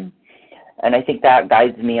intuition. And I think that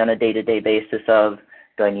guides me on a day-to-day basis of,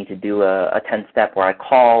 do I need to do a 10-step where I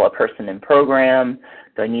call a person in program?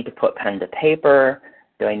 Do I need to put pen to paper?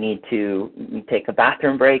 Do I need to take a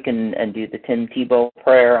bathroom break and do the Tim Tebow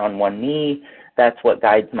prayer on one knee? That's what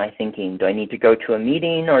guides my thinking. Do I need to go to a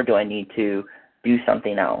meeting, or do I need to do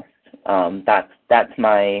something else? That's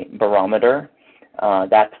my barometer.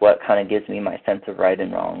 That's what kind of gives me my sense of right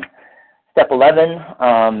and wrong. Step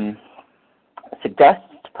 11 suggests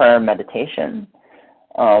prayer and meditation.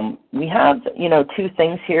 We have, two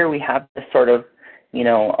things here. We have this sort of,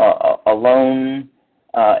 alone,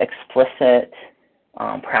 explicit,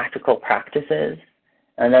 practical practices,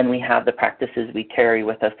 and then we have the practices we carry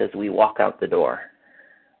with us as we walk out the door.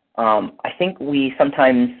 I think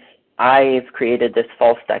I've created this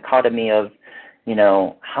false dichotomy of,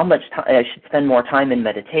 how much time I should spend more time in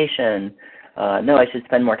meditation. No, I should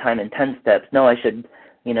spend more time in 10 steps. No, I should,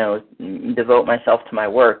 devote myself to my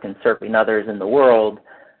work and serving others in the world.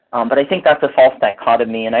 But I think that's a false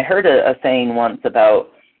dichotomy. And I heard a saying once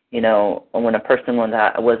about, when a person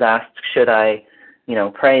was asked, should I,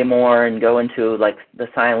 pray more and go into like the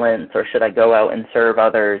silence, or should I go out and serve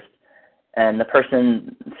others? And the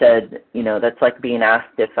person said, that's like being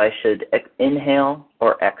asked if I should inhale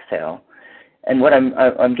or exhale. And what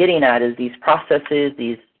I'm getting at is these processes,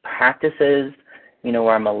 these practices,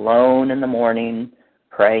 where I'm alone in the morning,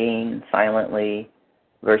 praying silently,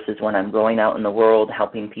 versus when I'm going out in the world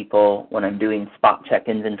helping people, when I'm doing spot check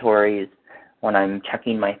inventories, when I'm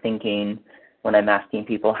checking my thinking, when I'm asking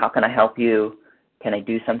people, how can I help you? Can I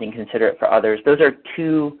do something considerate for others? Those are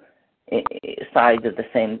two sides of the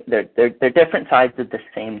same, they're different sides of the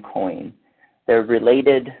same coin. They're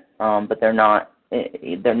related, but they're not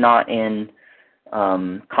in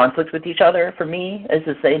conflict with each other. For me, it's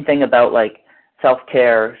the same thing about like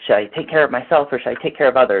self-care. Should I take care of myself, or should I take care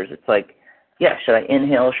of others? It's like, yeah, should I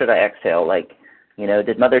inhale, should I exhale? Like,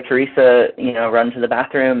 did Mother Teresa, run to the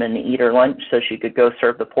bathroom and eat her lunch so she could go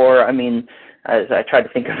serve the poor? I mean, as I try to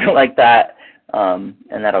think of it like that, and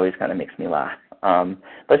that always kind of makes me laugh.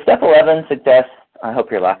 But step 11 suggests, I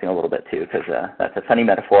hope you're laughing a little bit too, because that's a funny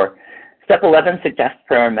metaphor. Step 11 suggests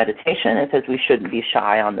prayer and meditation. It says we shouldn't be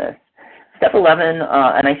shy on this. Step 11,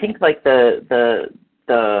 and I think like the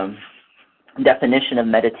definition of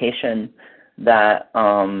meditation that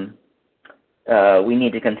we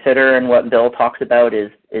need to consider, and what Bill talks about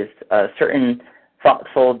is a certain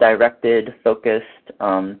thoughtful, directed, focused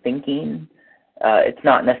thinking. It's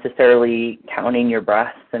not necessarily counting your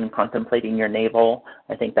breaths and contemplating your navel.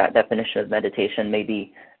 I think that definition of meditation may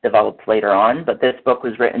be developed later on, but this book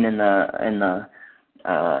was written in the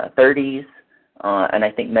 30s, and I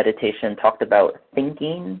think meditation talked about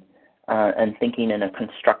thinking and thinking in a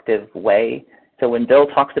constructive way. So when Bill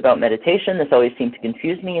talks about meditation, this always seems to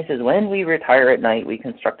confuse me. He says, when we retire at night, we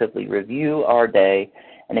constructively review our day,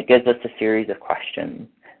 and it gives us a series of questions.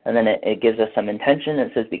 And then it gives us some intention.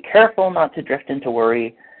 It says, be careful not to drift into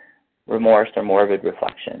worry, remorse, or morbid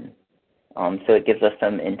reflection. So it gives us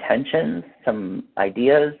some intentions, some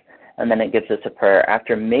ideas, and then it gives us a prayer.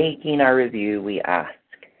 After making our review, we ask.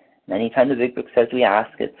 And anytime the Big Book says we ask,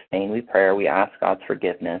 it's saying we pray, we ask God's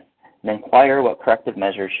forgiveness, and inquire what corrective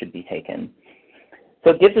measures should be taken. So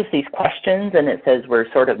it gives us these questions, and it says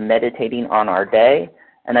we're sort of meditating on our day.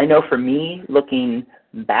 And I know for me, looking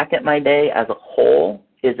back at my day as a whole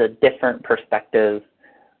is a different perspective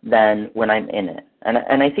than when I'm in it. And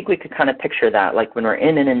I think we could kind of picture that, like when we're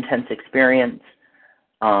in an intense experience,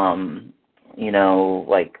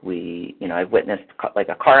 like I've witnessed like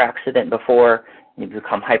a car accident before, and you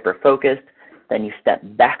become hyper-focused, then you step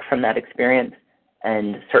back from that experience,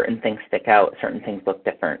 and certain things stick out, certain things look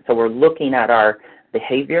different. So we're looking at our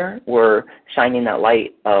behavior. We're shining that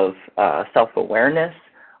light of self-awareness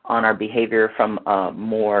on our behavior from a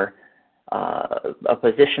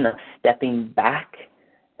position of stepping back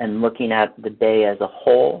and looking at the day as a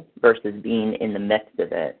whole versus being in the midst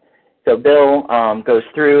of it. So Bill goes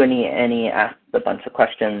through and he asks a bunch of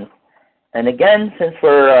questions. And again, since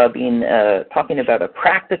we're talking about a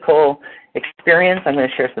practical experience, I'm going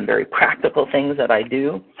to share some very practical things that I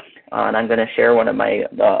do. And I'm going to share one of my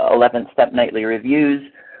 11-step nightly reviews.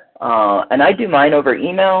 And I do mine over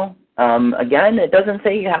email. Again, it doesn't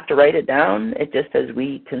say you have to write it down. It just says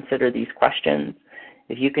we consider these questions.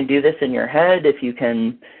 If you can do this in your head, if you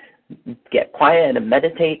can get quiet and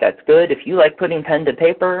meditate, that's good. If you like putting pen to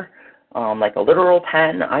paper, like a literal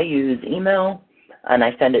pen, I use email, and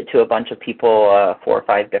I send it to a bunch of people, 4 or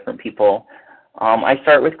 5 different people. I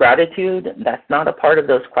start with gratitude. That's not a part of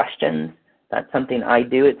those questions. That's something I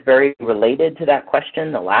do. It's very related to that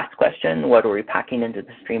question, the last question, what are we packing into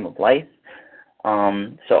the stream of life?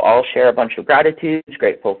 So I'll share a bunch of gratitudes,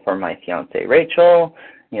 grateful for my fiance Rachel,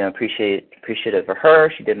 appreciative of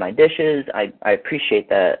her. She did my dishes. I appreciate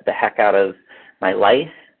the heck out of my life.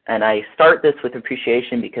 And I start this with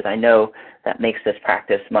appreciation because I know that makes this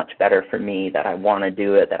practice much better for me, that I want to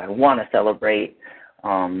do it, that I want to celebrate.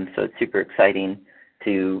 So it's super exciting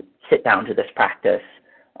to sit down to this practice.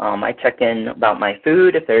 I check in about my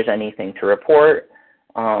food if there's anything to report,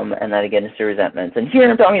 and then again, it's the resentments. And here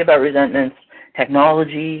I'm talking about resentments,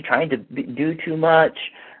 technology, trying to do too much,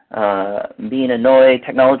 being annoyed,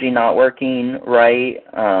 technology not working right,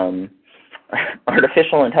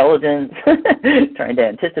 artificial intelligence, trying to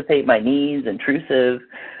anticipate my needs, intrusive,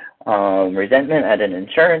 resentment at an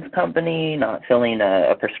insurance company, not filling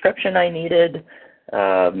a prescription I needed.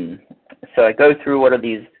 So I go through what are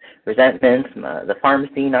these resentments, the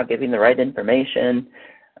pharmacy not giving the right information,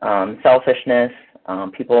 selfishness,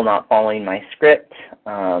 people not following my script,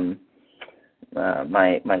 my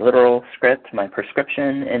literal script, my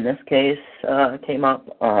prescription in this case came up,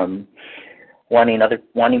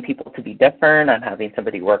 wanting people to be different. I'm having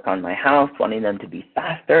somebody work on my house, wanting them to be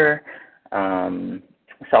faster.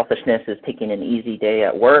 Selfishness is taking an easy day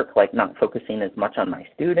at work, like not focusing as much on my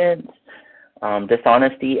students.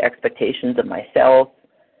 Dishonesty, expectations of myself,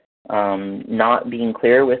 not being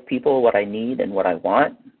clear with people what I need and what I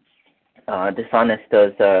want. Dishonest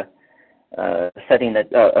does setting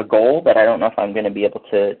a goal that I don't know if I'm going to be able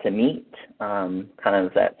to meet, kind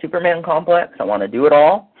of that Superman complex. I want to do it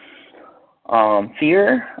all.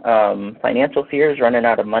 Fear, financial fears, running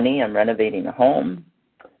out of money. I'm renovating a home.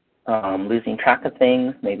 Losing track of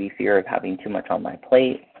things, maybe fear of having too much on my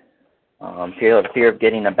plate. Fear of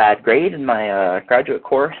getting a bad grade in my graduate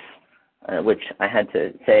course, which I had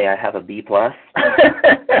to say I have a B+.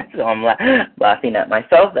 So I'm laughing at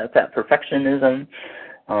myself. That's that perfectionism.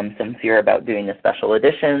 Some fear about doing a special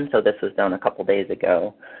edition. So this was done a couple days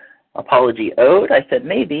ago. Apology owed. I said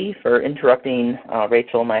maybe for interrupting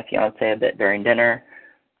Rachel, my fiance, a bit during dinner.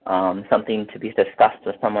 Something to be discussed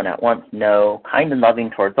with someone at once. No. Kind and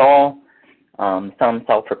loving towards all. Some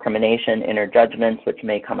self-recrimination, inner judgments, which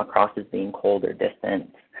may come across as being cold or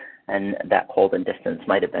distant. And that cold and distance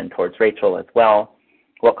might have been towards Rachel as well.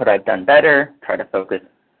 What could I have done better? Try to focus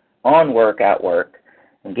on work at work.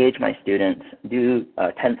 Engage my students. Do a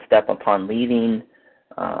 10th step upon leaving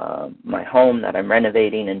my home that I'm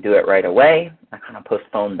renovating and do it right away. I kind of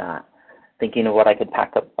postponed that. Thinking of what I could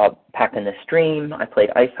pack in the stream. I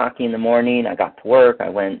played ice hockey in the morning. I got to work. I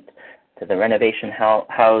went to the renovation house.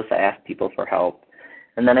 I asked people for help.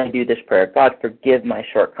 And then I do this prayer. God, forgive my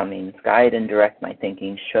shortcomings. Guide and direct my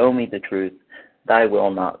thinking. Show me the truth. Thy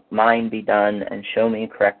will, not mine, be done. And show me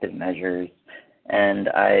corrective measures. And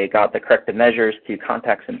I got the corrective measures to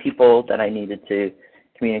contact some people that I needed to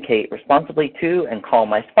communicate responsibly to and call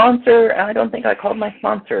my sponsor. I don't think I called my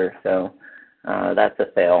sponsor, so that's a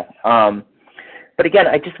fail. But again,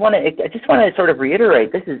 I just want to sort of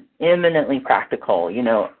reiterate, this is eminently practical.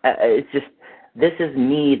 It's just, this is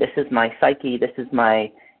me, this is my psyche, this is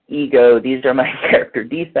my ego, these are my character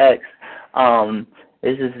defects.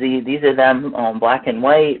 These are them black and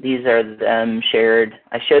white. These are them shared.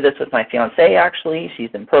 I share this with my fiance, actually. She's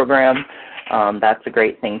in program. That's a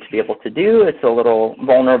great thing to be able to do. It's a little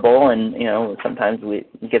vulnerable, and sometimes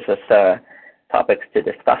it gives us topics to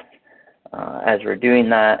discuss as we're doing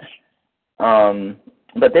that.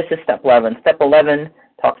 But this is step 11. Step 11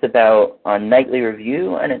 talks about a nightly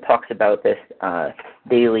review, and it talks about this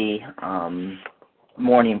daily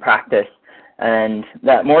morning practice. And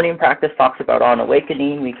that morning practice talks about on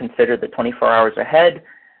awakening, we consider the 24 hours ahead.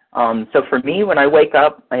 So for me, when I wake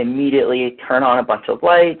up, I immediately turn on a bunch of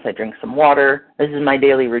lights, I drink some water. This is my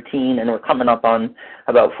daily routine, and we're coming up on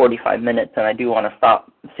about 45 minutes, and I do want to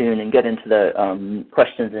stop soon and get into the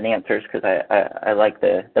questions and answers because I like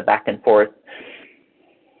the back and forth.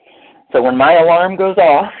 So when my alarm goes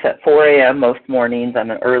off at 4 a.m. most mornings,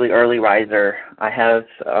 I'm an early riser. I have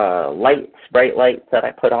lights, bright lights that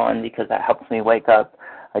I put on because that helps me wake up.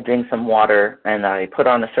 I drink some water, and I put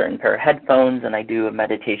on a certain pair of headphones, and I do a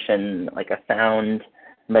meditation, like a sound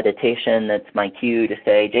meditation. That's my cue to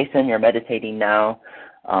say, Jason, you're meditating now.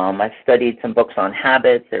 I've studied some books on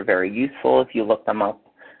habits. They're very useful. If you look them up,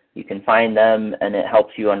 you can find them, and it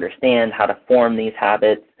helps you understand how to form these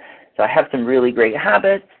habits. So I have some really great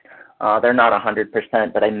habits. They're not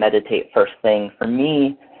 100%, but I meditate first thing. For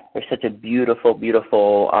me, there's such a beautiful,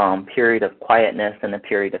 beautiful period of quietness and a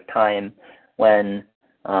period of time when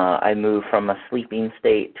I move from a sleeping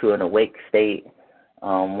state to an awake state.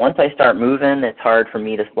 Once I start moving, it's hard for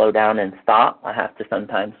me to slow down and stop. I have to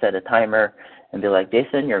sometimes set a timer and be like,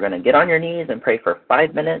 Jason, you're going to get on your knees and pray for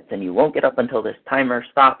 5 minutes, and you won't get up until this timer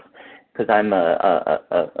stops, because I'm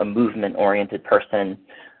a movement-oriented person.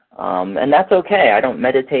 And that's okay. I don't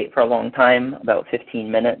meditate for a long time, about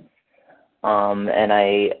 15 minutes, and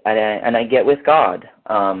I get with God.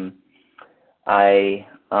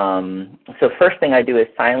 So first thing I do is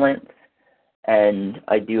silence, and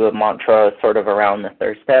I do a mantra sort of around the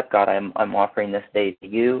third step. God, I'm offering this day to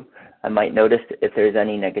you. I might notice if there's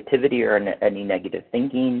any negativity or any negative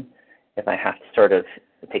thinking, if I have to sort of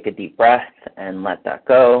take a deep breath and let that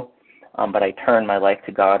go. But I turn my life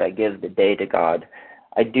to God. I give the day to God.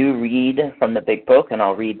 I do read from the big book, and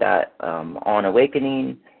I'll read that on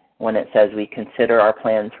Awakening. When it says we consider our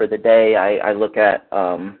plans for the day, I look at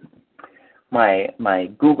my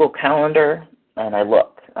Google Calendar, and I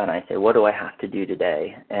look, and I say, what do I have to do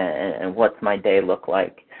today, and what's my day look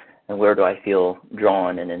like, and where do I feel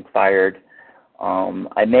drawn and inspired.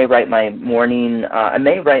 I may write my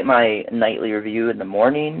nightly review in the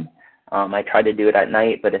morning. I try to do it at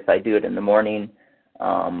night, but if I do it in the morning,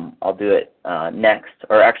 I'll do it next,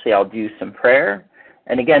 or actually I'll do some prayer.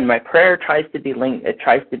 And again, my prayer tries to be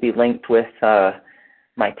linked with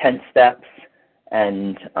my 10 steps,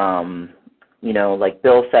 and like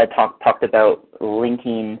Bill said, talked about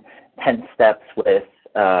linking 10 steps with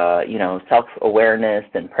self-awareness,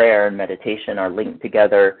 and prayer and meditation are linked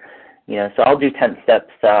together. So I'll do 10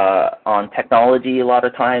 steps on technology a lot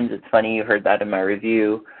of times. It's funny, you heard that in my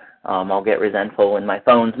review. I'll get resentful when my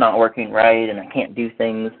phone's not working right and I can't do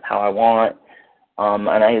things how I want.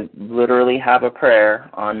 And I literally have a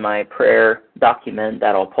prayer on my prayer document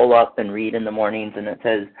that I'll pull up and read in the mornings, and it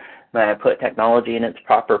says, may I put technology in its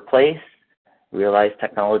proper place, realize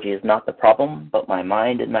technology is not the problem, but my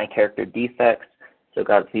mind and my character defects. So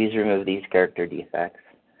God, please remove these character defects.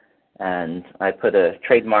 And I put a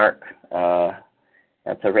trademark,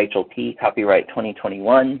 that's a Rachel P., copyright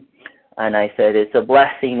 2021. And I said, it's a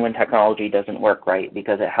blessing when technology doesn't work right,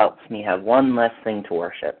 because it helps me have one less thing to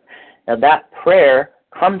worship. Now that prayer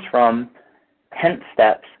comes from 10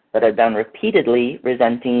 steps that I've done repeatedly,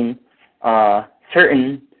 resenting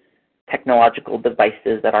certain technological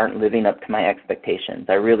devices that aren't living up to my expectations.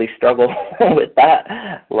 I really struggle with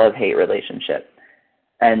that love-hate relationship.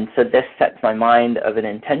 And so this sets my mind of an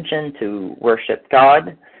intention to worship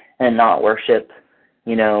God and not worship,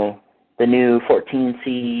 the new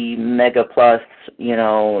 14C Mega Plus,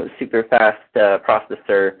 super fast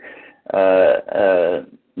processor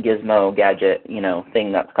gizmo gadget,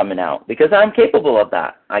 thing that's coming out, because I'm capable of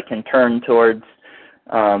that. I can turn towards,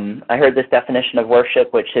 I heard this definition of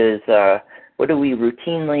worship, which is what do we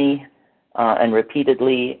routinely and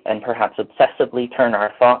repeatedly and perhaps obsessively turn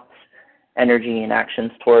our thoughts, energy, and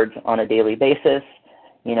actions towards on a daily basis.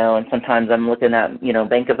 And sometimes I'm looking at,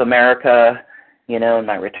 Bank of America,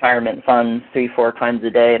 my retirement funds 3-4 times a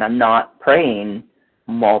day, and I'm not praying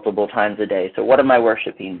multiple times a day. So what am I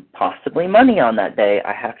worshiping? Possibly money on that day.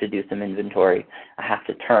 I have to do some inventory. I have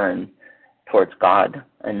to turn towards God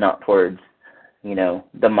and not towards,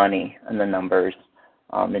 the money and the numbers.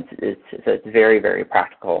 It's very, very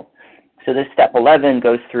practical. So this step 11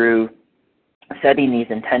 goes through setting these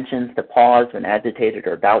intentions to pause when agitated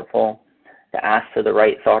or doubtful, to ask for the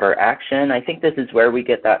right thought or action. I think this is where we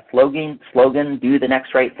get that slogan, do the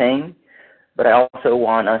next right thing. But I also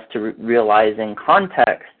want us to realize in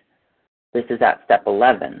context, this is at step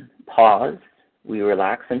 11. Pause, we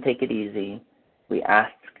relax and take it easy, we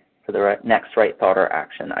ask for the next right thought or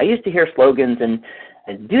action. I used to hear slogans and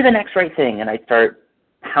do the next right thing, and I'd start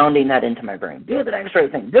pounding that into my brain. Do the next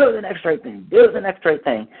right thing, do the next right thing, do the next right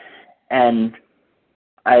thing. And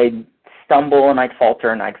I'd stumble and I'd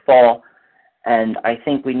falter and I'd fall. And I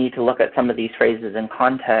think we need to look at some of these phrases in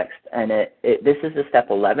context. And this is a step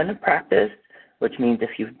 11 of practice, which means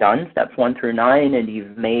if you've done steps 1 through 9 and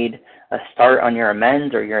you've made a start on your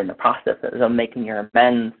amends, or you're in the process of making your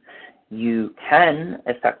amends, you can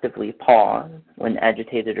effectively pause when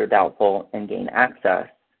agitated or doubtful and gain access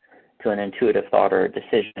to an intuitive thought or a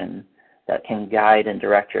decision that can guide and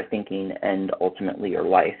direct your thinking and ultimately your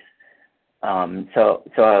life.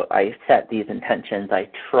 So I set these intentions. I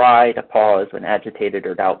try to pause when agitated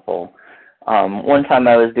or doubtful. One time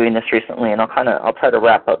I was doing this recently, and I'll try to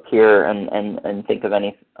wrap up here and think of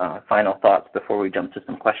any final thoughts before we jump to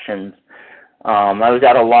some questions. I was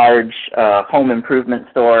at a large home improvement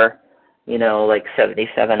store, like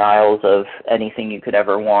 77 aisles of anything you could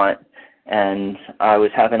ever want, and I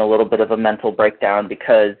was having a little bit of a mental breakdown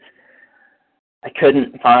because I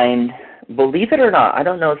couldn't find, believe it or not, I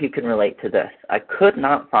don't know if you can relate to this, I could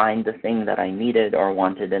not find the thing that I needed or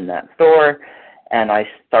wanted in that store, and I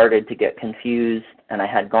started to get confused, and I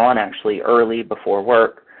had gone actually early before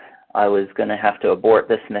work. I was going to have to abort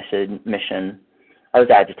this mission. I was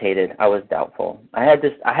agitated. I was doubtful. I had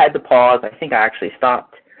to pause. I think I actually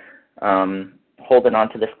stopped holding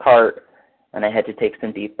onto this cart, and I had to take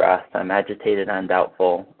some deep breaths. I'm agitated. I'm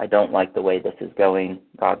doubtful. I don't like the way this is going.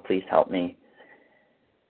 God, please help me.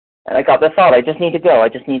 And I got the thought, I just need to go. I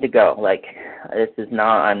just need to go. Like,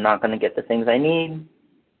 I'm not going to get the things I need.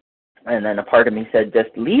 And then a part of me said, just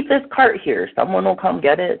leave this cart here. Someone will come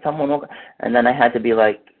get it. And then I had to be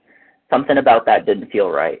like, something about that didn't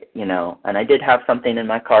feel right, And I did have something in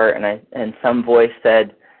my cart, and some voice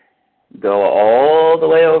said, go all the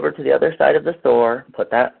way over to the other side of the store,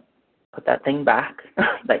 put that thing back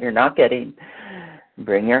that you're not getting,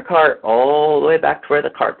 bring your cart all the way back to where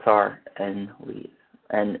the carts are, and leave.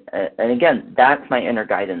 And again, that's my inner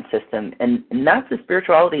guidance system, and that's the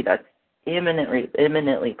spirituality that's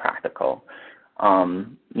eminently practical.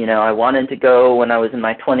 I wanted to go when I was in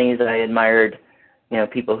my 20s. I admired,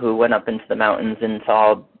 people who went up into the mountains and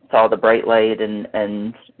saw the bright light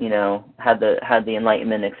and had the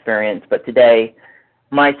enlightenment experience. But today,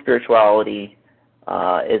 my spirituality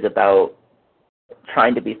is about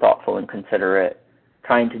trying to be thoughtful and considerate,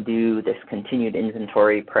 trying to do this continued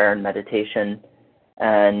inventory, prayer, and meditation.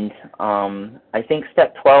 And I think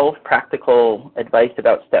step 12, practical advice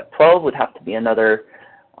about step 12 would have to be another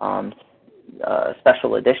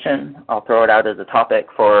special edition. I'll throw it out as a topic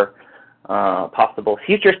for possible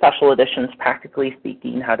future special editions, practically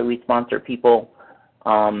speaking. How do we sponsor people?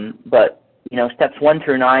 But, steps 1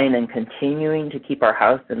 through 9 and continuing to keep our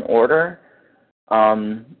house in order,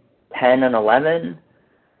 10 and 11,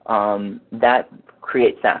 that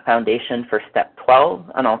creates that foundation for step 12.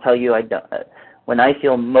 And I'll tell you, when I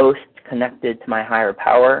feel most connected to my higher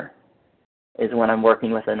power is when I'm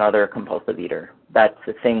working with another compulsive eater. That's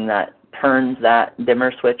the thing that turns that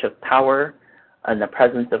dimmer switch of power and the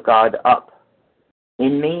presence of God up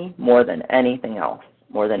in me more than anything else,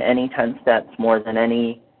 more than any 10 steps, more than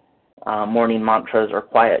any morning mantras or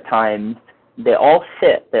quiet times. They all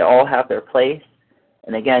fit. They all have their place.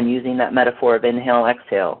 And again, using that metaphor of inhale,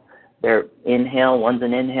 exhale, they're inhale, one's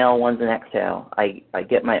an inhale, one's an exhale. I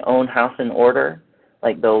get my own house in order,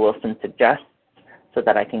 like Bill Wilson suggests, so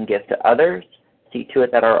that I can give to others, see to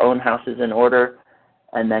it that our own house is in order,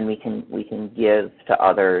 and then we can give to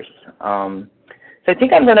others. So I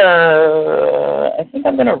think I'm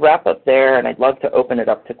gonna wrap up there, and I'd love to open it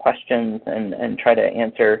up to questions and try to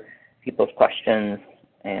answer people's questions.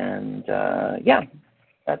 And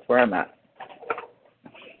that's where I'm at.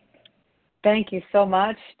 Thank you so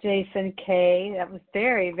much, Jason K. That was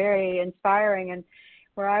very, very inspiring. And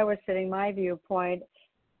where I was sitting, my viewpoint,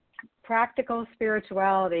 practical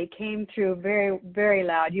spirituality came through very, very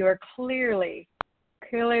loud. You are clearly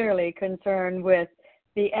concerned with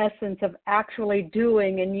the essence of actually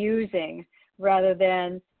doing and using rather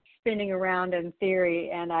than spinning around in theory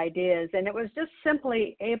and ideas. And it was just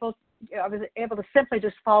I was able to simply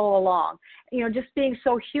just follow along, just being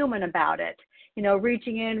so human about it.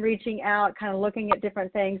 Reaching in, reaching out, kind of looking at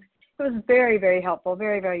different things. It was very, very helpful,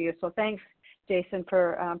 very, very useful. Thanks, Jason,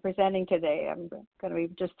 for presenting today. I'm going to be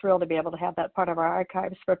just thrilled to be able to have that part of our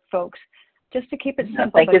archives for folks, just to keep it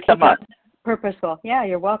simple. Thank you so much. Purposeful. Yeah,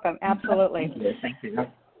 you're welcome. Absolutely. Thank you.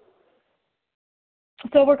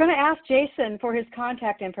 So we're going to ask Jason for his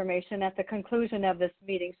contact information at the conclusion of this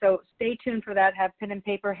meeting. So stay tuned for that. Have pen and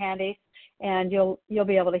paper handy, and you'll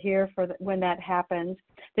be able to hear when that happens.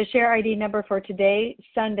 The share ID number for today,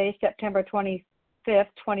 Sunday, September 25th,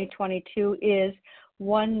 2022, is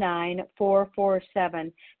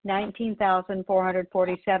 19,447,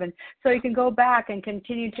 19,447. So you can go back and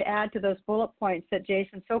continue to add to those bullet points that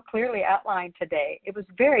Jason so clearly outlined today. It was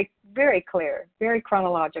very, very clear, very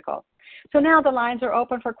chronological. So now the lines are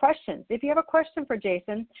open for questions. If you have a question for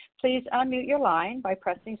Jason, please unmute your line by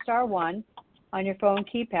pressing *1 on your phone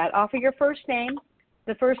keypad. Offer your first name,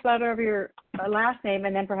 the first letter of your last name,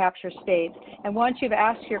 and then perhaps your state. And once you've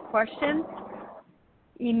asked your question,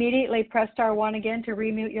 immediately press *1 again to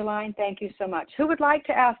remute your line. Thank you so much. Who would like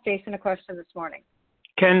to ask Jason a question this morning?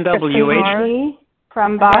 Ken W.H.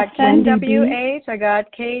 from Boston. Ken W.H. I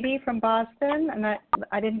got Katie from Boston, and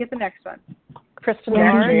I didn't get the next one. Kristen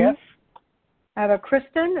R. I have a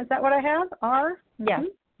Kristen. Is that what I have? R? Yes. Mm-hmm.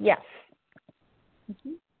 Yes.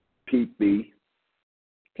 Mm-hmm. Pete B.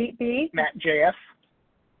 Pete B. Matt J.F.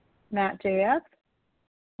 Matt J.F.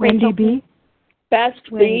 Wendy B. Best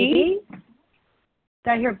B. Did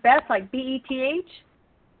I hear Beth like B-E-T-H?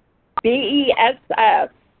 B-E-S-S.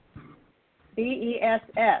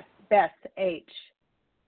 B-E-S-S. Beth H.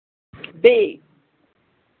 B.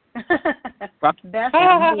 Beth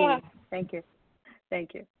B. Thank you.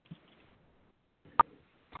 Thank you.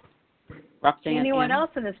 Roxanne. Anyone else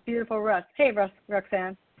in this beautiful Russ? Hey,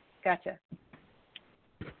 Roxanne. Gotcha.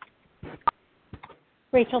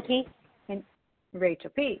 Rachel P. And Rachel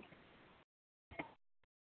P.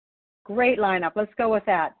 Great lineup. Let's go with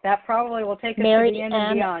that. That probably will take us to the end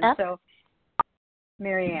and beyond. F. So,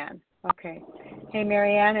 Mary Ann. Okay. Hey,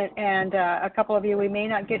 Mary Ann, and a couple of you we may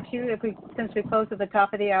not get to since we close at the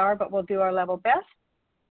top of the hour, but we'll do our level best.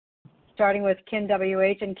 Starting with Ken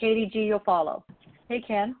W.H. and Katie G. You'll follow. Hey,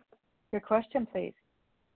 Ken, your question, please.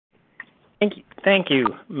 Thank you,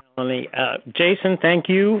 Melanie. Jason, thank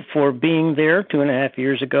you for being there 2.5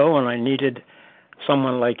 years ago when I needed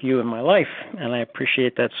someone like you in my life, and I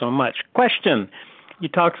appreciate that so much. Question. You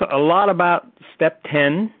talked a lot about step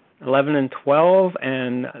 10, 11, and 12,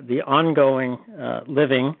 and the ongoing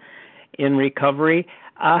living in recovery.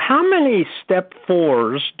 How many step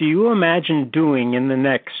 4s do you imagine doing in the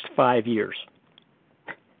next 5 years?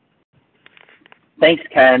 Thanks,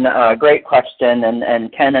 Ken. Great question.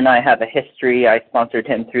 And Ken and I have a history. I sponsored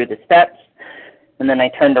him through the steps, and then I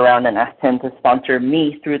turned around and asked him to sponsor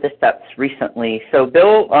me through the steps recently. So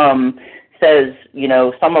Bill says,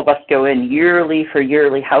 some of us go in yearly for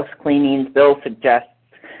yearly house cleanings. Bill suggests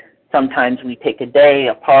sometimes we take a day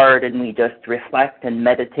apart and we just reflect and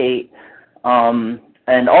meditate.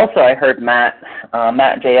 And also I heard Matt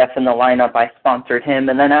JF in the lineup. I sponsored him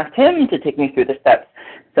and then asked him to take me through the steps.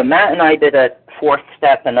 So Matt and I did a 4th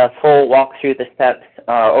step and a full walk through the steps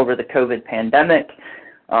over the COVID pandemic.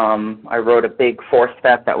 I wrote a big 4th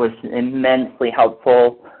step that was immensely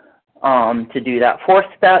helpful to do that 4th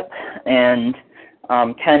step. And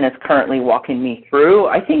Ken is currently walking me through.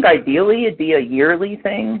 I think ideally it'd be a yearly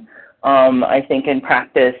thing. I think in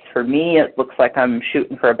practice for me, it looks like I'm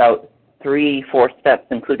shooting for about 3-4 steps,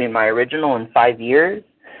 including my original, in 5 years.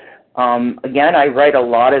 Again, I write a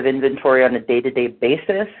lot of inventory on a day-to-day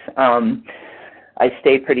basis. I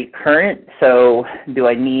stay pretty current, so do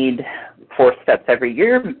I need 4 steps every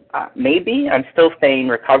year? Maybe. I'm still staying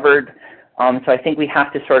recovered. So I think we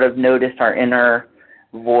have to sort of notice our inner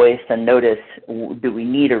voice and notice, do we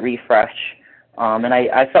need a refresh? And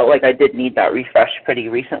I felt like I did need that refresh pretty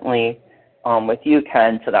recently with you,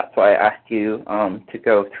 Ken, so that's why I asked you to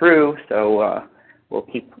go through. So we'll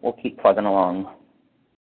keep plugging along.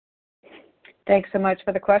 Thanks so much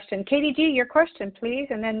for the question. Katie G., your question, please,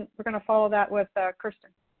 and then we're going to follow that with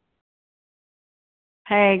Kirsten.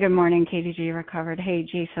 Hey, good morning, Katie G. Recovered. Hey,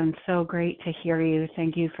 Jason, so great to hear you.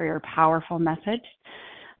 Thank you for your powerful message.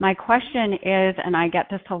 My question is, and I get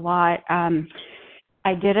this a lot,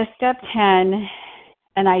 I did a step 10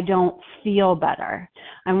 and I don't feel better.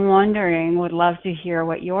 I'm wondering, would love to hear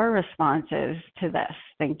what your response is to this.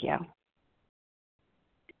 Thank you.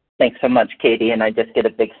 Thanks so much, Katie, and I just get a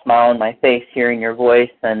big smile on my face hearing your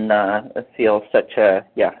voice, and it feels such a,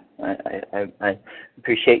 I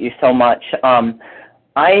appreciate you so much.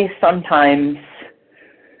 I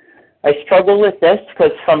struggle with this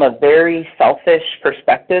because from a very selfish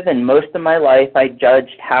perspective, in most of my life, I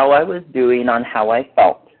judged how I was doing on how I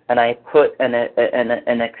felt, and I put an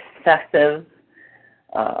excessive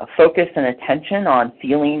focus and attention on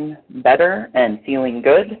feeling better and feeling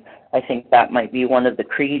good. I think that might be one of the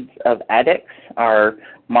creeds of addicts. Our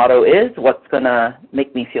motto is, what's going to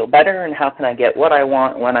make me feel better and how can I get what I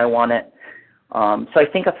want when I want it? So I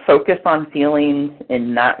think a focus on feelings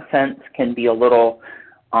in that sense can be a little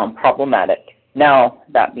problematic. Now,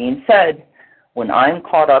 that being said, when I'm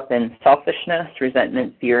caught up in selfishness,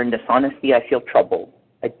 resentment, fear, and dishonesty, I feel troubled.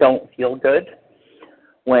 I don't feel good.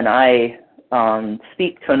 When I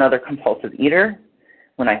speak to another compulsive eater,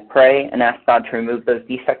 when I pray and ask God to remove those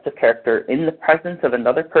defects of character in the presence of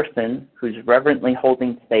another person who's reverently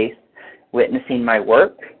holding space, witnessing my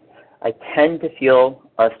work, I tend to feel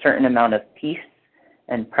a certain amount of peace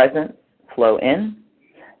and presence flow in,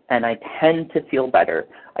 and I tend to feel better.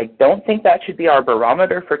 I don't think that should be our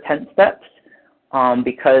barometer for 10 steps,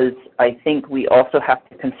 because I think we also have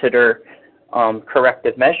to consider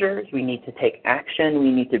corrective measures. We need to take action.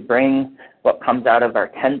 We need to bring what comes out of our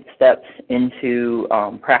 10 steps into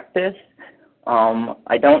practice.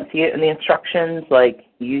 I don't see it in the instructions like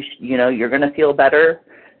you're going to feel better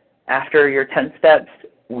after your 10 steps.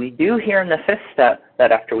 We do hear in the 5th step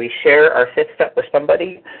that after we share our 5th step with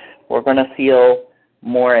somebody, we're going to feel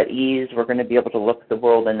more at ease. We're going to be able to look at the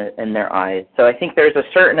world in their eyes. So I think there's a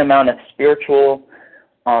certain amount of spiritual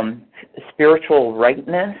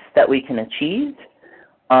rightness that we can achieve.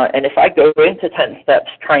 And if I go into 10 steps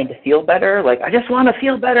trying to feel better, like I just want to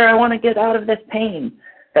feel better, I want to get out of this pain,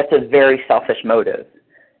 that's a very selfish motive.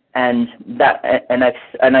 And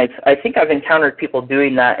I think I've encountered people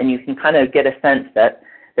doing that, and you can kind of get a sense that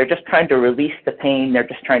they're just trying to release the pain. They're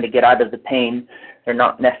just trying to get out of the pain. They're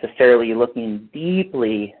not necessarily looking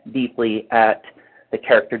deeply at the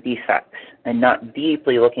character defects and not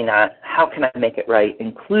deeply looking at how can I make it right,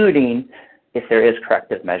 including if there is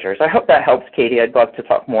corrective measures. I hope that helps, Katie. I'd love to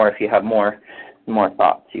talk more. If you have more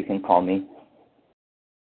thoughts, you can call me.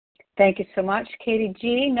 Thank you so much, Katie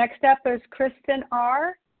G. Next up is Kristen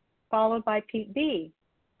R., followed by Pete B.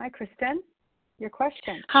 Hi, Kristen. Your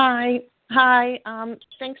question. Hi.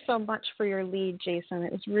 Thanks so much for your lead, Jason.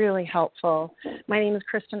 It was really helpful. My name is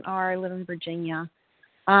Kristen R. I live in Virginia.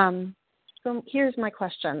 So here's my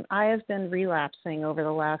question. I have been relapsing over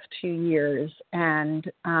the last 2 years and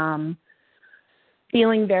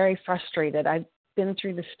feeling very frustrated. I've been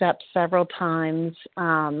through the steps several times,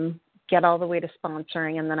 get all the way to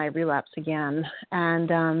sponsoring, and then I relapse again.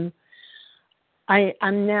 And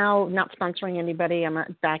I'm now not sponsoring anybody.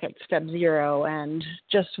 I'm back at step 0 and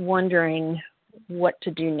just wondering what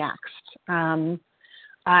to do next.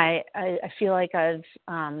 I feel like I've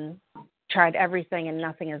tried everything and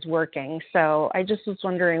nothing is working. So I just was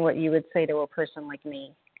wondering what you would say to a person like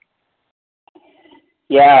me.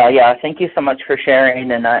 Yeah. Thank you so much for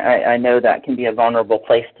sharing. And I know that can be a vulnerable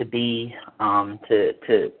place to be,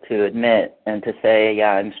 to admit and to say,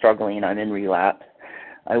 yeah, I'm struggling, I'm in relapse.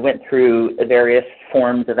 I went through various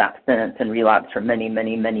forms of abstinence and relapse for many,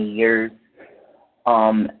 many, many years.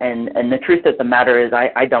 And the truth of the matter is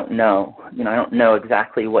I don't know. I don't know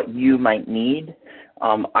exactly what you might need.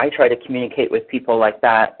 I try to communicate with people like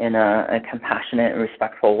that in a compassionate and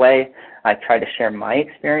respectful way. I try to share my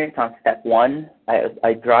experience on step 1.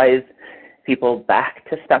 I drive people back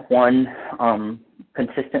to step 1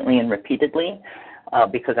 consistently and repeatedly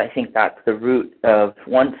because I think that's the root of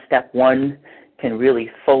once step 1 can really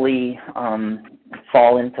fully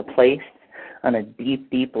fall into place on a deep,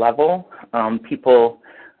 deep level. People,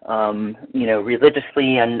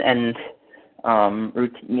 religiously and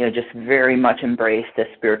just very much embrace this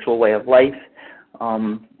spiritual way of life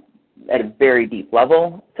at a very deep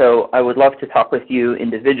level. So I would love to talk with you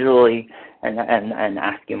individually and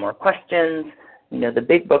ask you more questions. The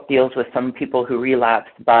big book deals with some people who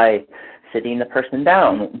relapsed by sitting the person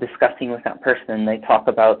down, discussing with that person. They talk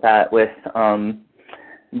about that with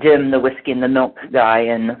Jim, the whiskey and the milk guy,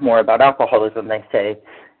 and more about alcoholism. They say,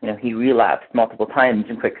 he relapsed multiple times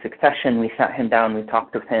in quick succession. We sat him down, we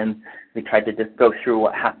talked with him, we tried to just go through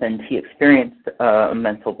what happened. He experienced a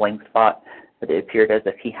mental blank spot, but it appeared as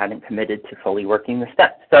if he hadn't committed to fully working the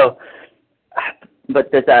steps. So, but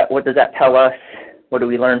what does that tell us? What do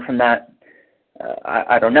we learn from that?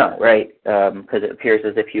 I don't know, right? Because it appears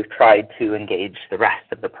as if you've tried to engage the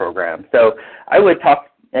rest of the program. So I would talk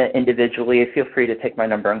individually. Feel free to take my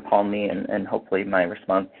number and call me, and hopefully my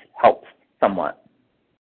response helps somewhat.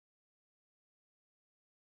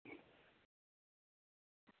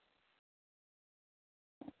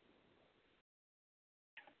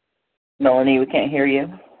 Melanie, we can't hear you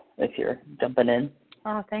if you're jumping in.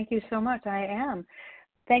 Oh, thank you so much. I am.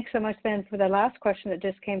 Thanks so much, Ben, for the last question that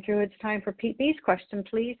just came through. It's time for Pete B's question,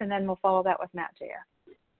 please, and then we'll follow that with Matt J.R.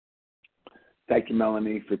 Thank you,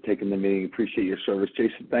 Melanie, for taking the meeting. Appreciate your service.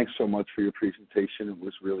 Jason, thanks so much for your presentation. It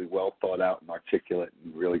was really well thought out and articulate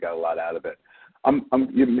and really got a lot out of it.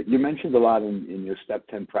 You mentioned a lot in your Step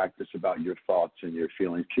 10 practice about your thoughts and your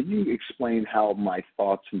feelings. Can you explain how my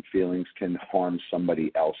thoughts and feelings can harm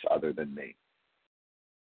somebody else other than me?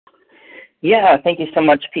 Yeah, thank you so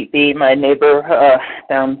much, Pete B., my neighbor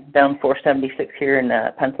down 476 here in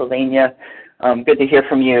Pennsylvania. Good to hear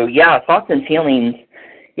from you. Yeah, thoughts and feelings.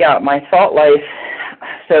 Yeah, my thought life.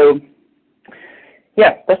 So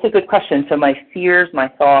Yeah, that's a good question. So my fears, my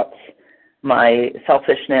thoughts, my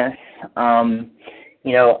selfishness,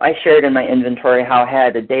 I shared in my inventory how I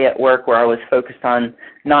had a day at work where I was focused on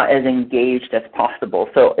not as engaged as possible.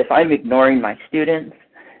 So if I'm ignoring my students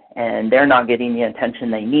and they're not getting the attention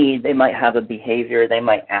they need, they might have a behavior, they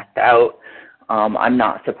might act out. I'm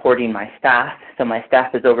not supporting my staff. So my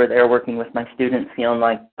staff is over there working with my students feeling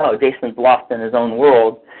like, oh, Jason's lost in his own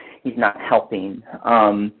world. He's not helping.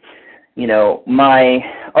 My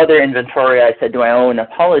other inventory, I said, do I owe an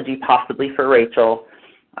apology possibly for Rachel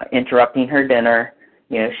interrupting her dinner?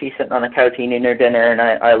 She's sitting on the couch eating her dinner, and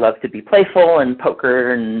I love to be playful and poke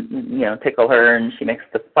her and, tickle her, and she makes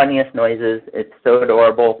the funniest noises. It's so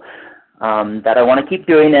adorable that I want to keep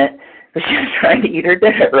doing it, but she's trying to eat her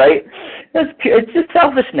dinner, right? It's just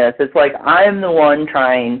selfishness. It's like I'm the one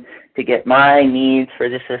trying to get my needs for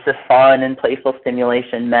this fun and playful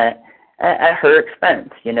stimulation met at her expense.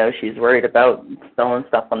 She's worried about spilling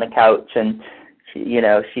stuff on the couch, and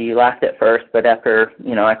she laughed at first, but after,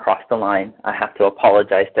 I crossed the line, I have to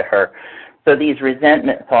apologize to her. So these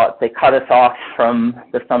resentment thoughts, they cut us off from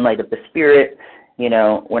the sunlight of the Spirit.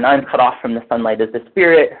 When I'm cut off from the sunlight of the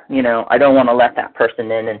Spirit, I don't want to let that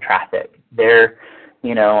person in traffic.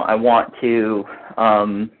 I want to,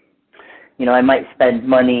 I might spend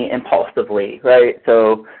money impulsively, right?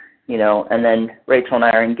 So, and then Rachel and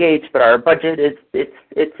I are engaged, but our budget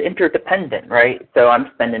it's interdependent, right? So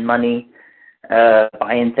I'm spending money,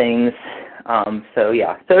 buying things. So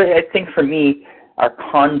I think for me, our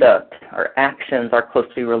conduct, our actions are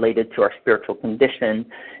closely related to our spiritual condition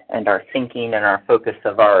and our thinking and our focus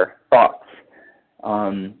of our thoughts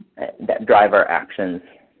that drive our actions.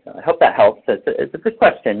 So I hope that helps. It's a good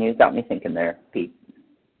question. You got me thinking there, Pete.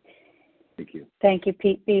 Thank you. Thank you,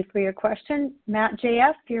 Pete B., for your question. Matt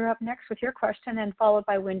J.F., you're up next with your question, and followed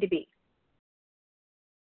by Wendy B.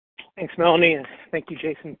 Thanks, Melanie, and thank you,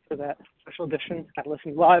 Jason, for that special edition. I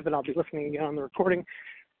listened live, and I'll be listening again on the recording.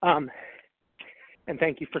 And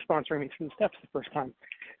thank you for sponsoring me through the steps the first time.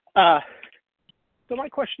 So my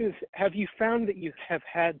question is, have you found that you have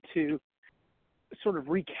had to sort of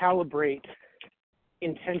recalibrate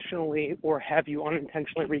intentionally, or have you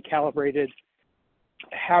unintentionally recalibrated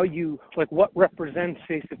how you, what represents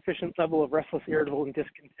a sufficient level of restless, irritable, and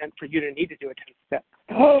discontent for you to need to do a 10-step?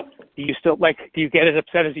 Do you still, do you get as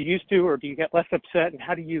upset as you used to, or do you get less upset? And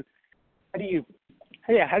how do you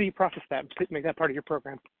process that, make that part of your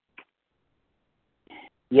program?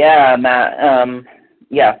 Yeah, Matt.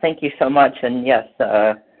 Thank you so much. And yes,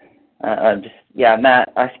 Matt,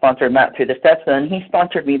 I sponsored Matt through the steps, and he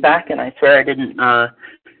sponsored me back, and I swear I didn't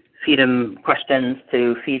feed him questions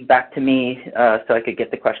to feed back to me so I could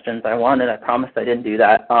get the questions I wanted. I promised I didn't do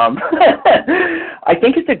that. I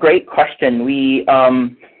think it's a great question.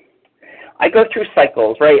 I go through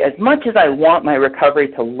cycles, right? As much as I want my recovery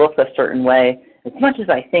to look a certain way, as much as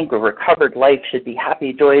I think a recovered life should be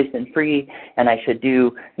happy, joyous, and free, and I should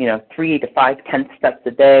do, 3 to 5 10 steps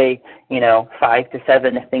a day, 5 to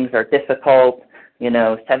 7 if things are difficult,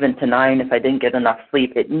 7 to 9 if I didn't get enough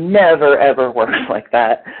sleep, it never, ever works like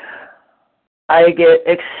that. I get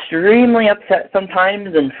extremely upset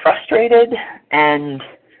sometimes and frustrated, and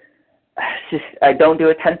I don't do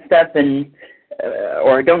a 10-step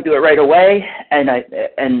or I don't do it right away, and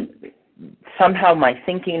somehow my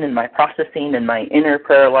thinking and my processing and my inner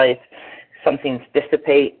prayer life, some things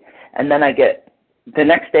dissipate, and then the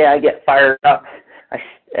next day I get fired up.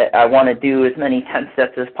 I want to do as many 10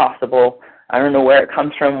 steps as possible. I don't know where it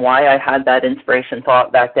comes from, why I had that inspiration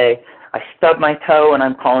thought that day. I stub my toe and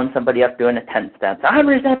I'm calling somebody up doing a 10 steps. I'm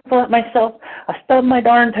resentful at myself. I stubbed my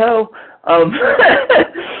darn toe. I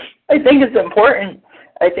think it's important.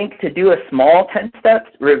 I think to do a small 10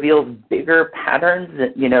 steps reveals bigger patterns,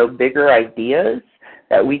 bigger ideas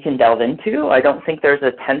that we can delve into. I don't think there's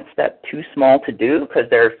a 10 step too small to do because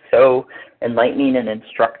they're so enlightening and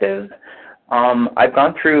instructive. I've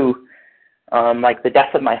gone through the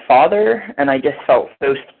death of my father, and I just felt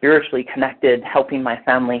so spiritually connected, helping my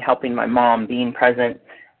family, helping my mom, being present,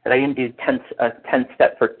 that I didn't do a 10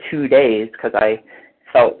 step for 2 days because I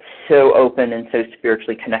felt so open and so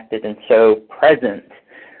spiritually connected and so present.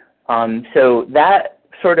 So that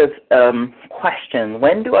sort of question,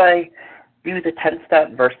 when do I do the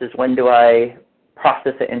 10-step versus when do I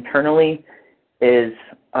process it internally, is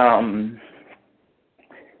a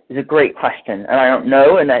great question. And I don't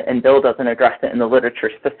know, and Bill doesn't address it in the literature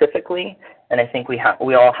specifically, and I think we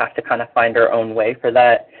all have to kind of find our own way for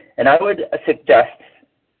that. And I would suggest,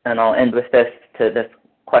 and I'll end with this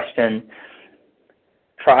question,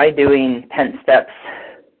 try doing 10 steps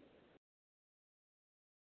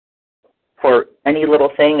for any little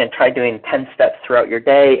thing and try doing 10 steps throughout your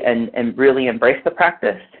day and really embrace the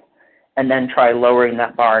practice, and then try lowering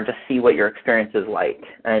that bar and just see what your experience is like.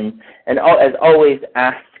 And as always,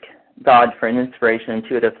 ask God for an inspiration,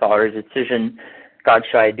 intuitive thought, or a decision. God,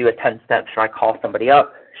 should I do a 10 steps? Should I call somebody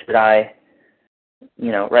up? Should I,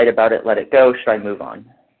 write about it, let it go? Should I move on?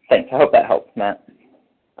 Thanks. I hope that helps, Matt.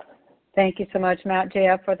 Thank you so much, Matt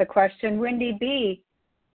JF, for the question. Wendy B.,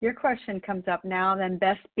 your question comes up now, then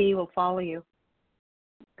Bess B. will follow you.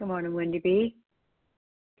 Good morning, Wendy B.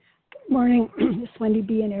 Good morning. It's Wendy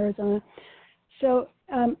B. in Arizona. So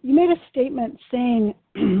you made a statement saying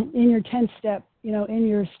in your 10-step, in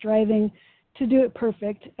your striving to do it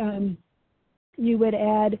perfect, you would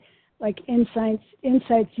add like insights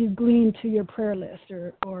you've gleaned to your prayer list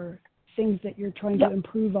or things that you're trying to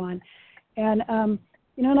improve on. And,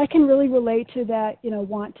 and I can really relate to that,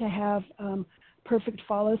 want to have perfect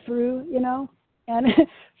follow through, and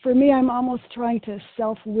for me, I'm almost trying to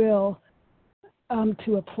self-will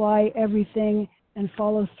to apply everything and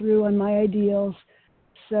follow through on my ideals.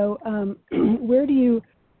 So where do you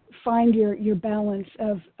find your balance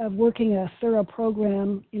of working a thorough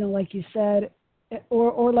program, like you said,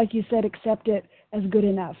 or like you said, accept it as good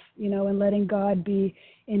enough, and letting God be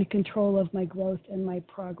in control of my growth and my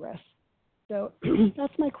progress? So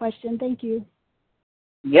that's my question. Thank you.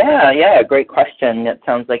 Yeah, great question. It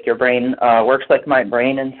sounds like your brain works like my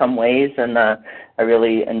brain in some ways, and I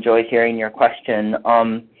really enjoy hearing your question.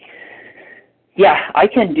 I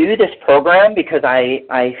can do this program because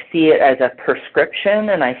I see it as a prescription,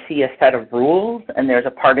 and I see a set of rules, and there's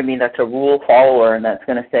a part of me that's a rule follower, and that's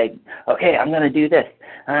going to say, okay, I'm going to do this.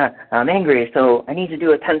 I'm angry, so I need to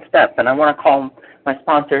do a 10-step, and I want to call my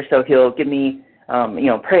sponsor so he'll give me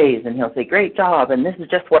praise, and he'll say, great job, and this is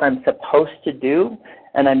just what I'm supposed to do,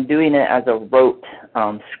 and I'm doing it as a rote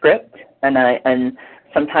script, and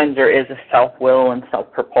sometimes there is a self-will and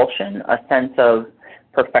self-propulsion, a sense of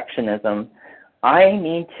perfectionism. I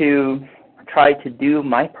need to try to do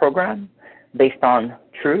my program based on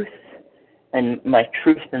truth and my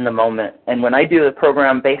truth in the moment. And when I do the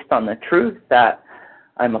program based on the truth that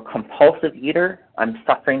I'm a compulsive eater, I'm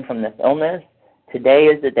suffering from this illness, today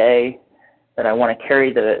is the day that I want to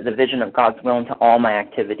carry the vision of God's will into all my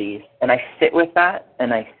activities. And I sit with that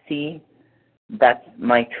and I see that's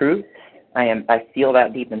my truth. I feel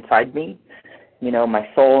that deep inside me. My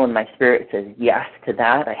soul and my spirit says yes to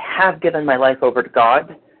that. I have given my life over to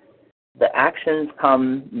God. The actions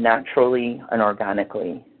come naturally and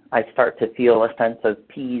organically. I start to feel a sense of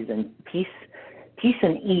peace and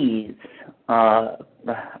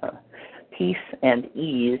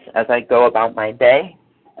ease as I go about my day,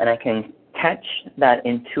 and I can catch that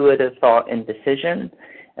intuitive thought and decision,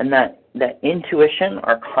 and that intuition,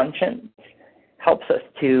 our conscience, helps us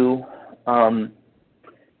to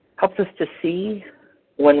see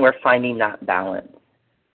when we're finding that balance.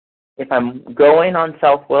 If I'm going on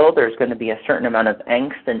self-will, there's going to be a certain amount of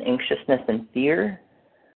angst and anxiousness and fear,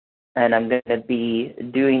 and I'm going to be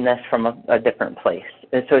doing this from a different place.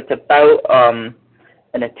 And so it's about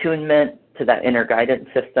an attunement to that inner guidance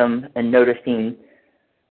system and noticing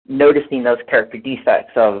those character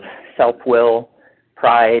defects of self-will,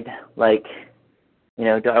 pride, like,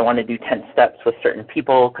 do I want to do 10 steps with certain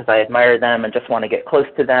people because I admire them and just want to get close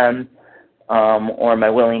to them? Or am I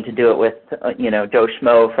willing to do it with, Joe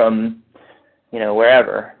Schmo from,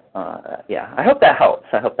 wherever? I hope that helps.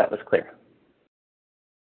 I hope that was clear.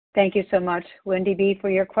 Thank you so much, Wendy B., for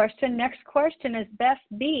your question. Next question is Beth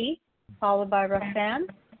B., followed by Roxanne.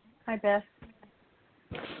 Hi, Beth.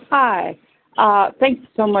 Hi. Thanks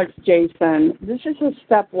so much, Jason. This is a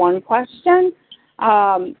step one question.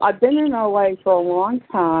 I've been in OA for a long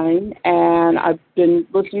time, and I've been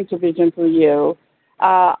listening to Vision for You.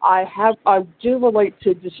 I do relate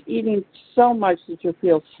to just eating so much that you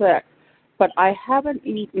feel sick, but I haven't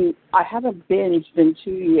binged in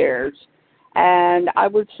 2 years, and I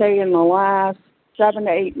would say in the last 7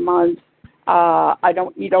 to 8 months, I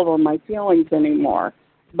don't eat over my feelings anymore,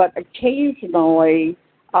 but occasionally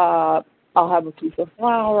I'll have a piece of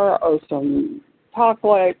flour or some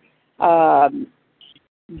chocolate,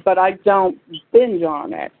 but I don't binge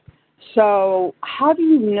on it. So how did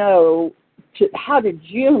you know to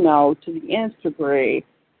the nth degree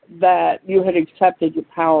that you had accepted your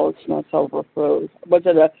powerlessness over food? Was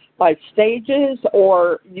it by stages,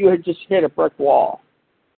 or you had just hit a brick wall?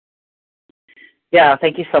 Yeah,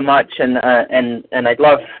 thank you so much, and I'd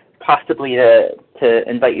love possibly to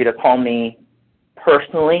invite you to call me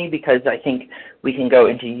personally, because I think we can go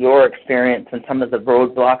into your experience and some of the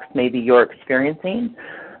roadblocks maybe you're experiencing.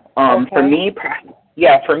 Okay. For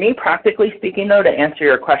me, practically speaking, though, to answer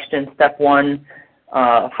your question, step one,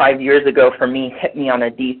 5 years ago for me hit me on a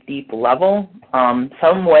deep, deep level.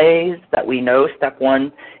 Some ways that we know step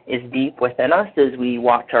one is deep within us is we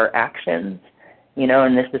watch our actions,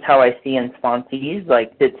 and this is how I see in sponsees,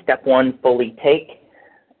 like, did step one fully take,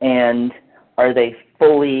 and are they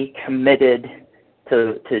fully committed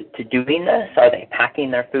to doing this? Are they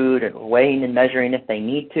packing their food and weighing and measuring if they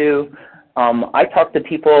need to? I talk to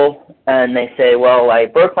people and they say, well, I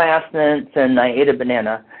broke my abstinence and I ate a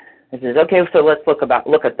banana. I said, okay, so let's look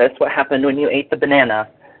at this. What happened when you ate the banana?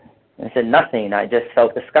 I said, nothing. I just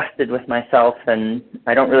felt disgusted with myself and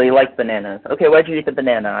I don't really like bananas. Okay, why'd you eat the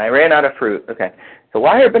banana? I ran out of fruit. Okay, so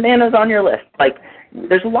why are bananas on your list? Like,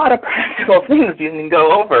 there's a lot of practical things you can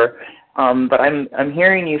go over. But I'm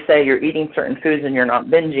hearing you say you're eating certain foods and you're not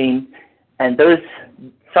binging, and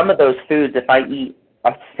some of those foods, if I eat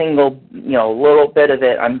a single, little bit of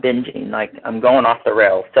it, I'm binging, like I'm going off the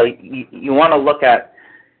rails. So you want to look at,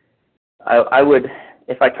 I would,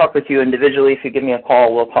 if I talk with you individually, if you give me a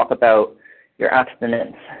call, we'll talk about your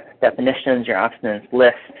abstinence definitions, your abstinence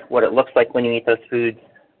list, what it looks like when you eat those foods,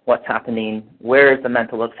 what's happening, where is the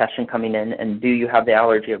mental obsession coming in, and do you have the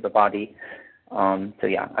allergy of the body? So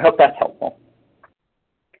yeah, I hope that's helpful.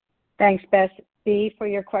 Thanks, Bess B, for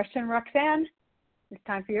your question. Roxanne, it's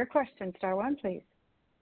time for your question. Star one, please.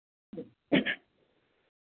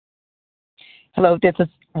 Hello, this is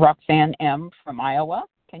Roxanne M. from Iowa.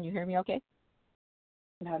 Can you hear me okay?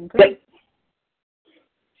 Loud and clear.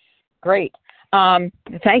 Great.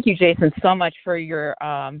 Thank you, Jason, so much for your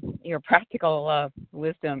practical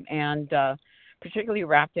wisdom and particularly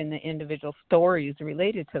wrapped in the individual stories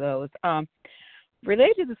related to those.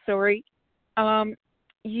 Related to the story,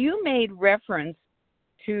 you made reference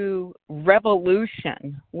to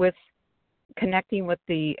revolution with connecting with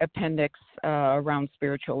the appendix around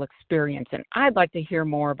spiritual experience, and I'd like to hear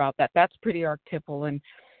more about that. That's pretty archetypal, and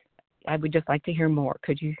I would just like to hear more.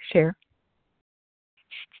 Could you share?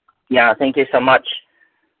 Yeah, thank you so much.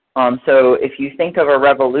 So if you think of a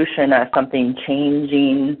revolution as something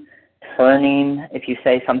changing, turning, if you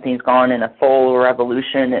say something's gone in a full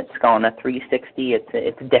revolution, it's gone a 360,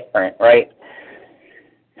 it's different, right?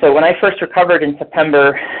 So when I first recovered in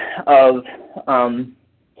September of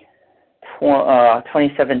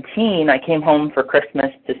 2017, I came home for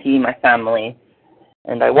Christmas to see my family,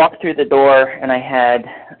 and I walked through the door and I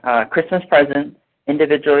had Christmas presents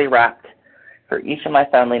individually wrapped for each of my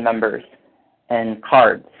family members and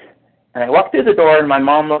cards. And I walked through the door and my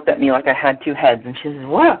mom looked at me like I had two heads, and she says,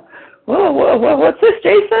 whoa, what's this,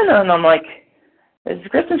 Jason? And I'm like, it's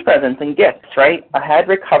Christmas presents and gifts, right? I had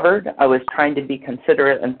recovered. I was trying to be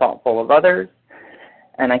considerate and thoughtful of others.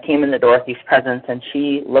 And I came in the door with these presents, and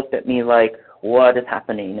she looked at me like, what is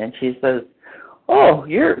happening? And she says, oh,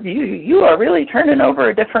 you are really turning over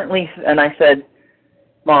a different leaf. And I said,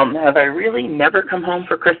 Mom, have I really never come home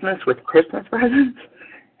for Christmas with Christmas presents?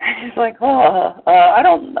 And she's like, I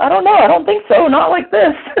don't know. I don't think so. Not like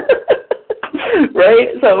this. Right?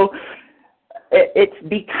 So it's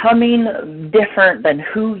becoming different than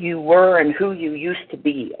who you were and who you used to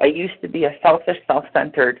be. I used to be a selfish,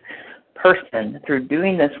 self-centered person. Through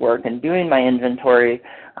doing this work and doing my inventory,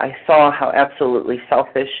 I saw how absolutely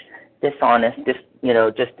selfish, dishonest, just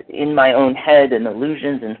in my own head, and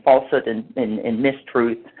illusions and falsehood and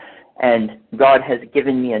mistruth. And God has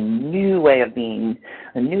given me a new way of being,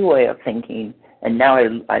 a new way of thinking, and now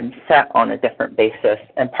I'm set on a different basis.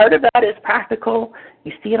 And part of that is practical.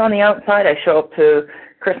 You see it on the outside. I show up to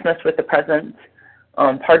Christmas with the presents.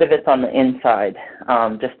 Part of it's on the inside,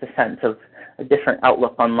 just a sense of a different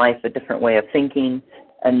outlook on life, a different way of thinking,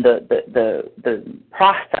 and the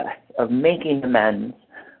process of making amends,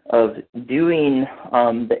 of doing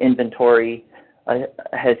the inventory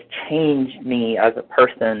has changed me as a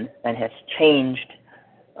person and has changed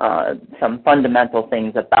some fundamental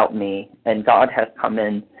things about me, and God has come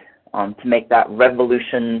in to make that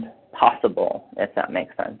revolution possible, if that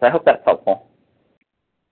makes sense. I hope that's helpful.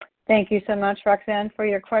 Thank you so much, Roxanne, for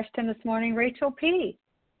your question this morning. Rachel P.,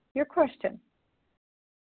 your question.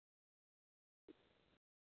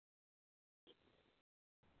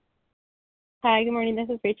 Hi, good morning. This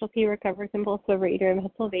is Rachel P., recovered compulsive overeater in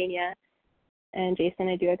Pennsylvania. And Jason,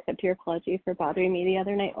 I do accept your apology for bothering me the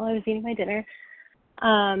other night while I was eating my dinner.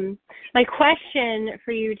 My question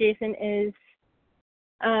for you, Jason, is,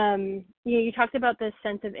 you talked about this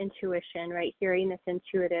sense of intuition, right? Hearing this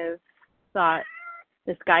intuitive thought,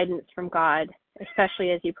 this guidance from God,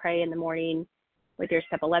 especially as you pray in the morning with your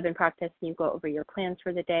Step 11 practice and you go over your plans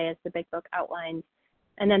for the day as the Big Book outlines,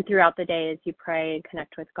 and then throughout the day as you pray and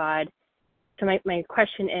connect with God. So my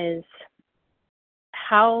question is,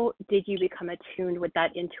 how did you become attuned with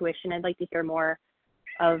that intuition? I'd like to hear more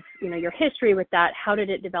your history with that. How did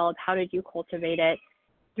it develop? How did you cultivate it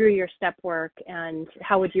through your step work? And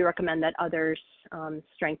how would you recommend that others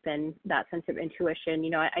strengthen that sense of intuition?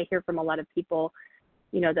 I hear from a lot of people,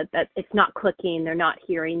 that it's not clicking. They're not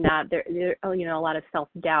hearing that. They're a lot of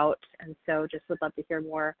self-doubt. And so just would love to hear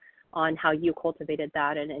more on how you cultivated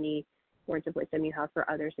that and any words of wisdom you have for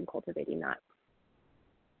others in cultivating that.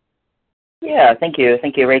 Yeah, thank you.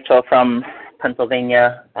 Thank you, Rachel from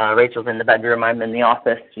Pennsylvania. Rachel's in the bedroom. I'm in the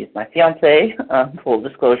office. She's my fiance. Full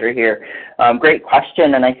disclosure here. Great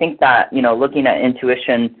question. And I think that, looking at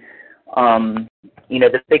intuition,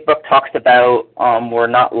 the big book talks about we're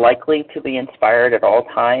not likely to be inspired at all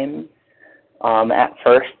times. At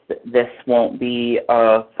first, this won't be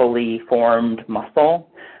a fully formed muscle.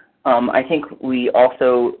 I think we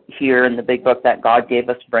also hear in the big book that God gave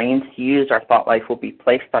us brains to use. Our thought life will be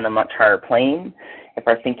placed on a much higher plane if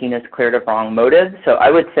our thinking is cleared of wrong motives. So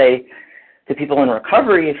I would say to people in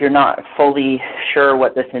recovery, if you're not fully sure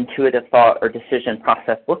what this intuitive thought or decision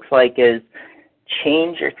process looks like, is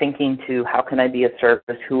change your thinking to how can I be of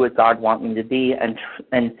service, who would God want me to be, and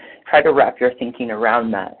try to wrap your thinking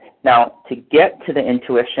around that. Now, to get to the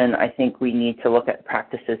intuition, I think we need to look at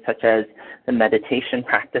practices such as the meditation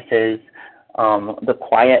practices, the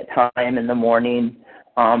quiet time in the morning.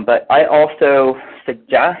 But I also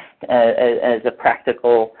suggest as a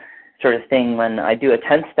practical sort of thing, when I do a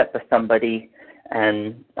 10-step with somebody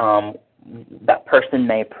and that person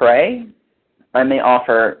may pray, I may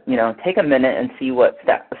offer, take a minute and see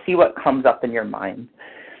what comes up in your mind.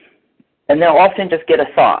 And they'll often just get a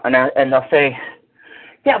thought, and they'll say,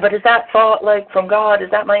 yeah, but is that thought from God?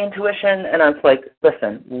 Is that my intuition? And I was like,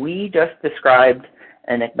 listen, we just described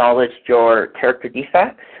and acknowledged your character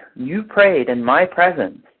defects. You prayed in my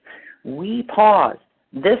presence. We paused.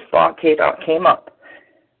 This thought came up.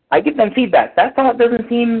 I give them feedback. That thought doesn't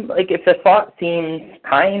seem if the thought seems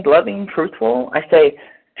kind, loving, truthful, I say,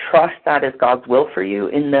 trust that is God's will for you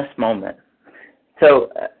in this moment.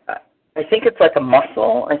 So I think it's like a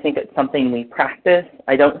muscle. I think it's something we practice.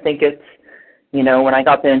 I don't think it's, when I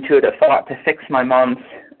got the intuitive thought to fix my mom's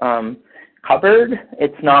cupboard,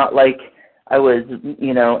 it's not like I was,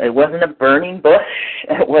 it wasn't a burning bush.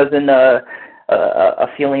 It wasn't a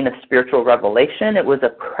feeling of spiritual revelation. It was a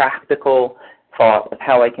practical thought of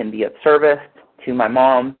how I can be of service to my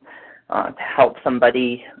mom, to help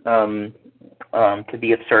somebody, to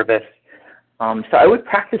be of service. So I would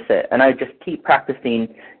practice it, and I just keep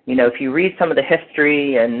practicing. If you read some of the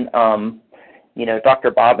history and,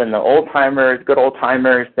 Dr. Bob and the good old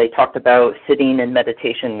timers, they talked about sitting in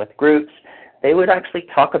meditation with groups. They would actually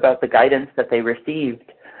talk about the guidance that they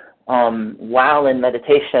received while in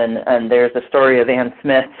meditation. And there's a story of Ann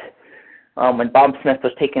Smith when Bob Smith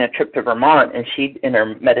was taking a trip to Vermont, and in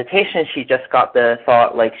her meditation, she just got the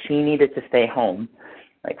thought she needed to stay home.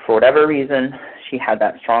 For whatever reason, she had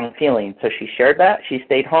that strong feeling. So she shared that. She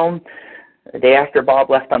stayed home. The day after Bob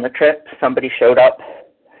left on the trip, somebody showed up,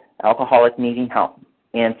 alcoholic, needing help.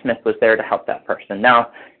 Ann Smith was there to help that person.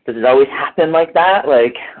 Now, does it always happen like that?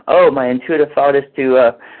 My intuitive thought is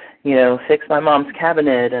to, fix my mom's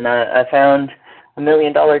cabinet, and I found $1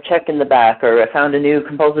 million check in the back, or I found a new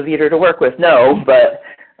compulsive eater to work with. No, but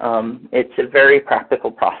it's a very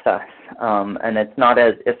practical process, and it's not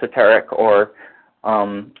as esoteric or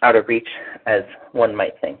out of reach as one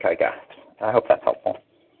might think, I guess. I hope that's helpful.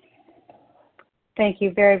 Thank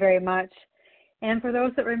you very, very much. And for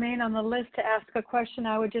those that remain on the list to ask a question,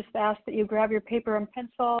 I would just ask that you grab your paper and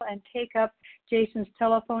pencil and take up Jason's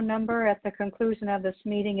telephone number at the conclusion of this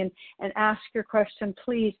meeting and ask your question,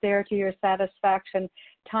 please, there to your satisfaction.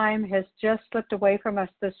 Time has just slipped away from us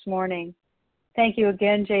this morning. Thank you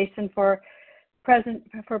again, Jason, for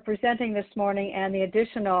presenting this morning, and the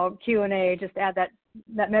additional Q&A. Just add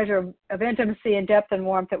that measure of intimacy and depth and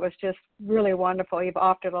warmth. It was just really wonderful. You've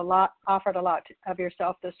offered a lot of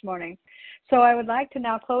yourself this morning. So I would like to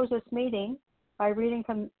now close this meeting by reading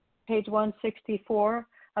from page 164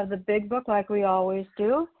 of the Big Book, like we always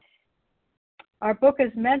do. Our book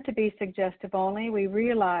is meant to be suggestive only. We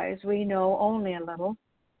realize we know only a little.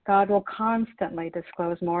 God will constantly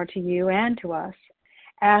disclose more to you and to us.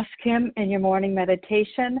 Ask him in your morning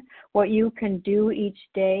meditation what you can do each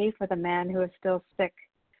day for the man who is still sick.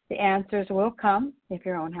 The answers will come if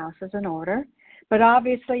your own house is in order, but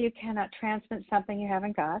obviously you cannot transmit something you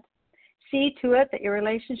haven't got. See to it that your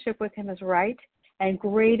relationship with him is right, and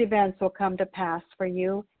great events will come to pass for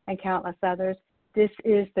you and countless others. This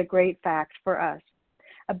is the great fact for us.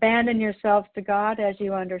 Abandon yourselves to God as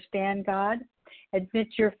you understand God. Admit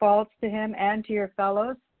your faults to him and to your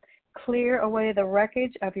fellows. Clear away the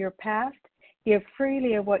wreckage of your past. Give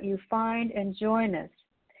freely of what you find and join us.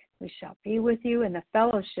 We shall be with you in the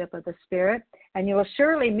fellowship of the Spirit, and you will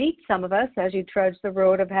surely meet some of us as you trudge the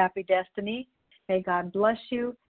road of happy destiny. May God bless you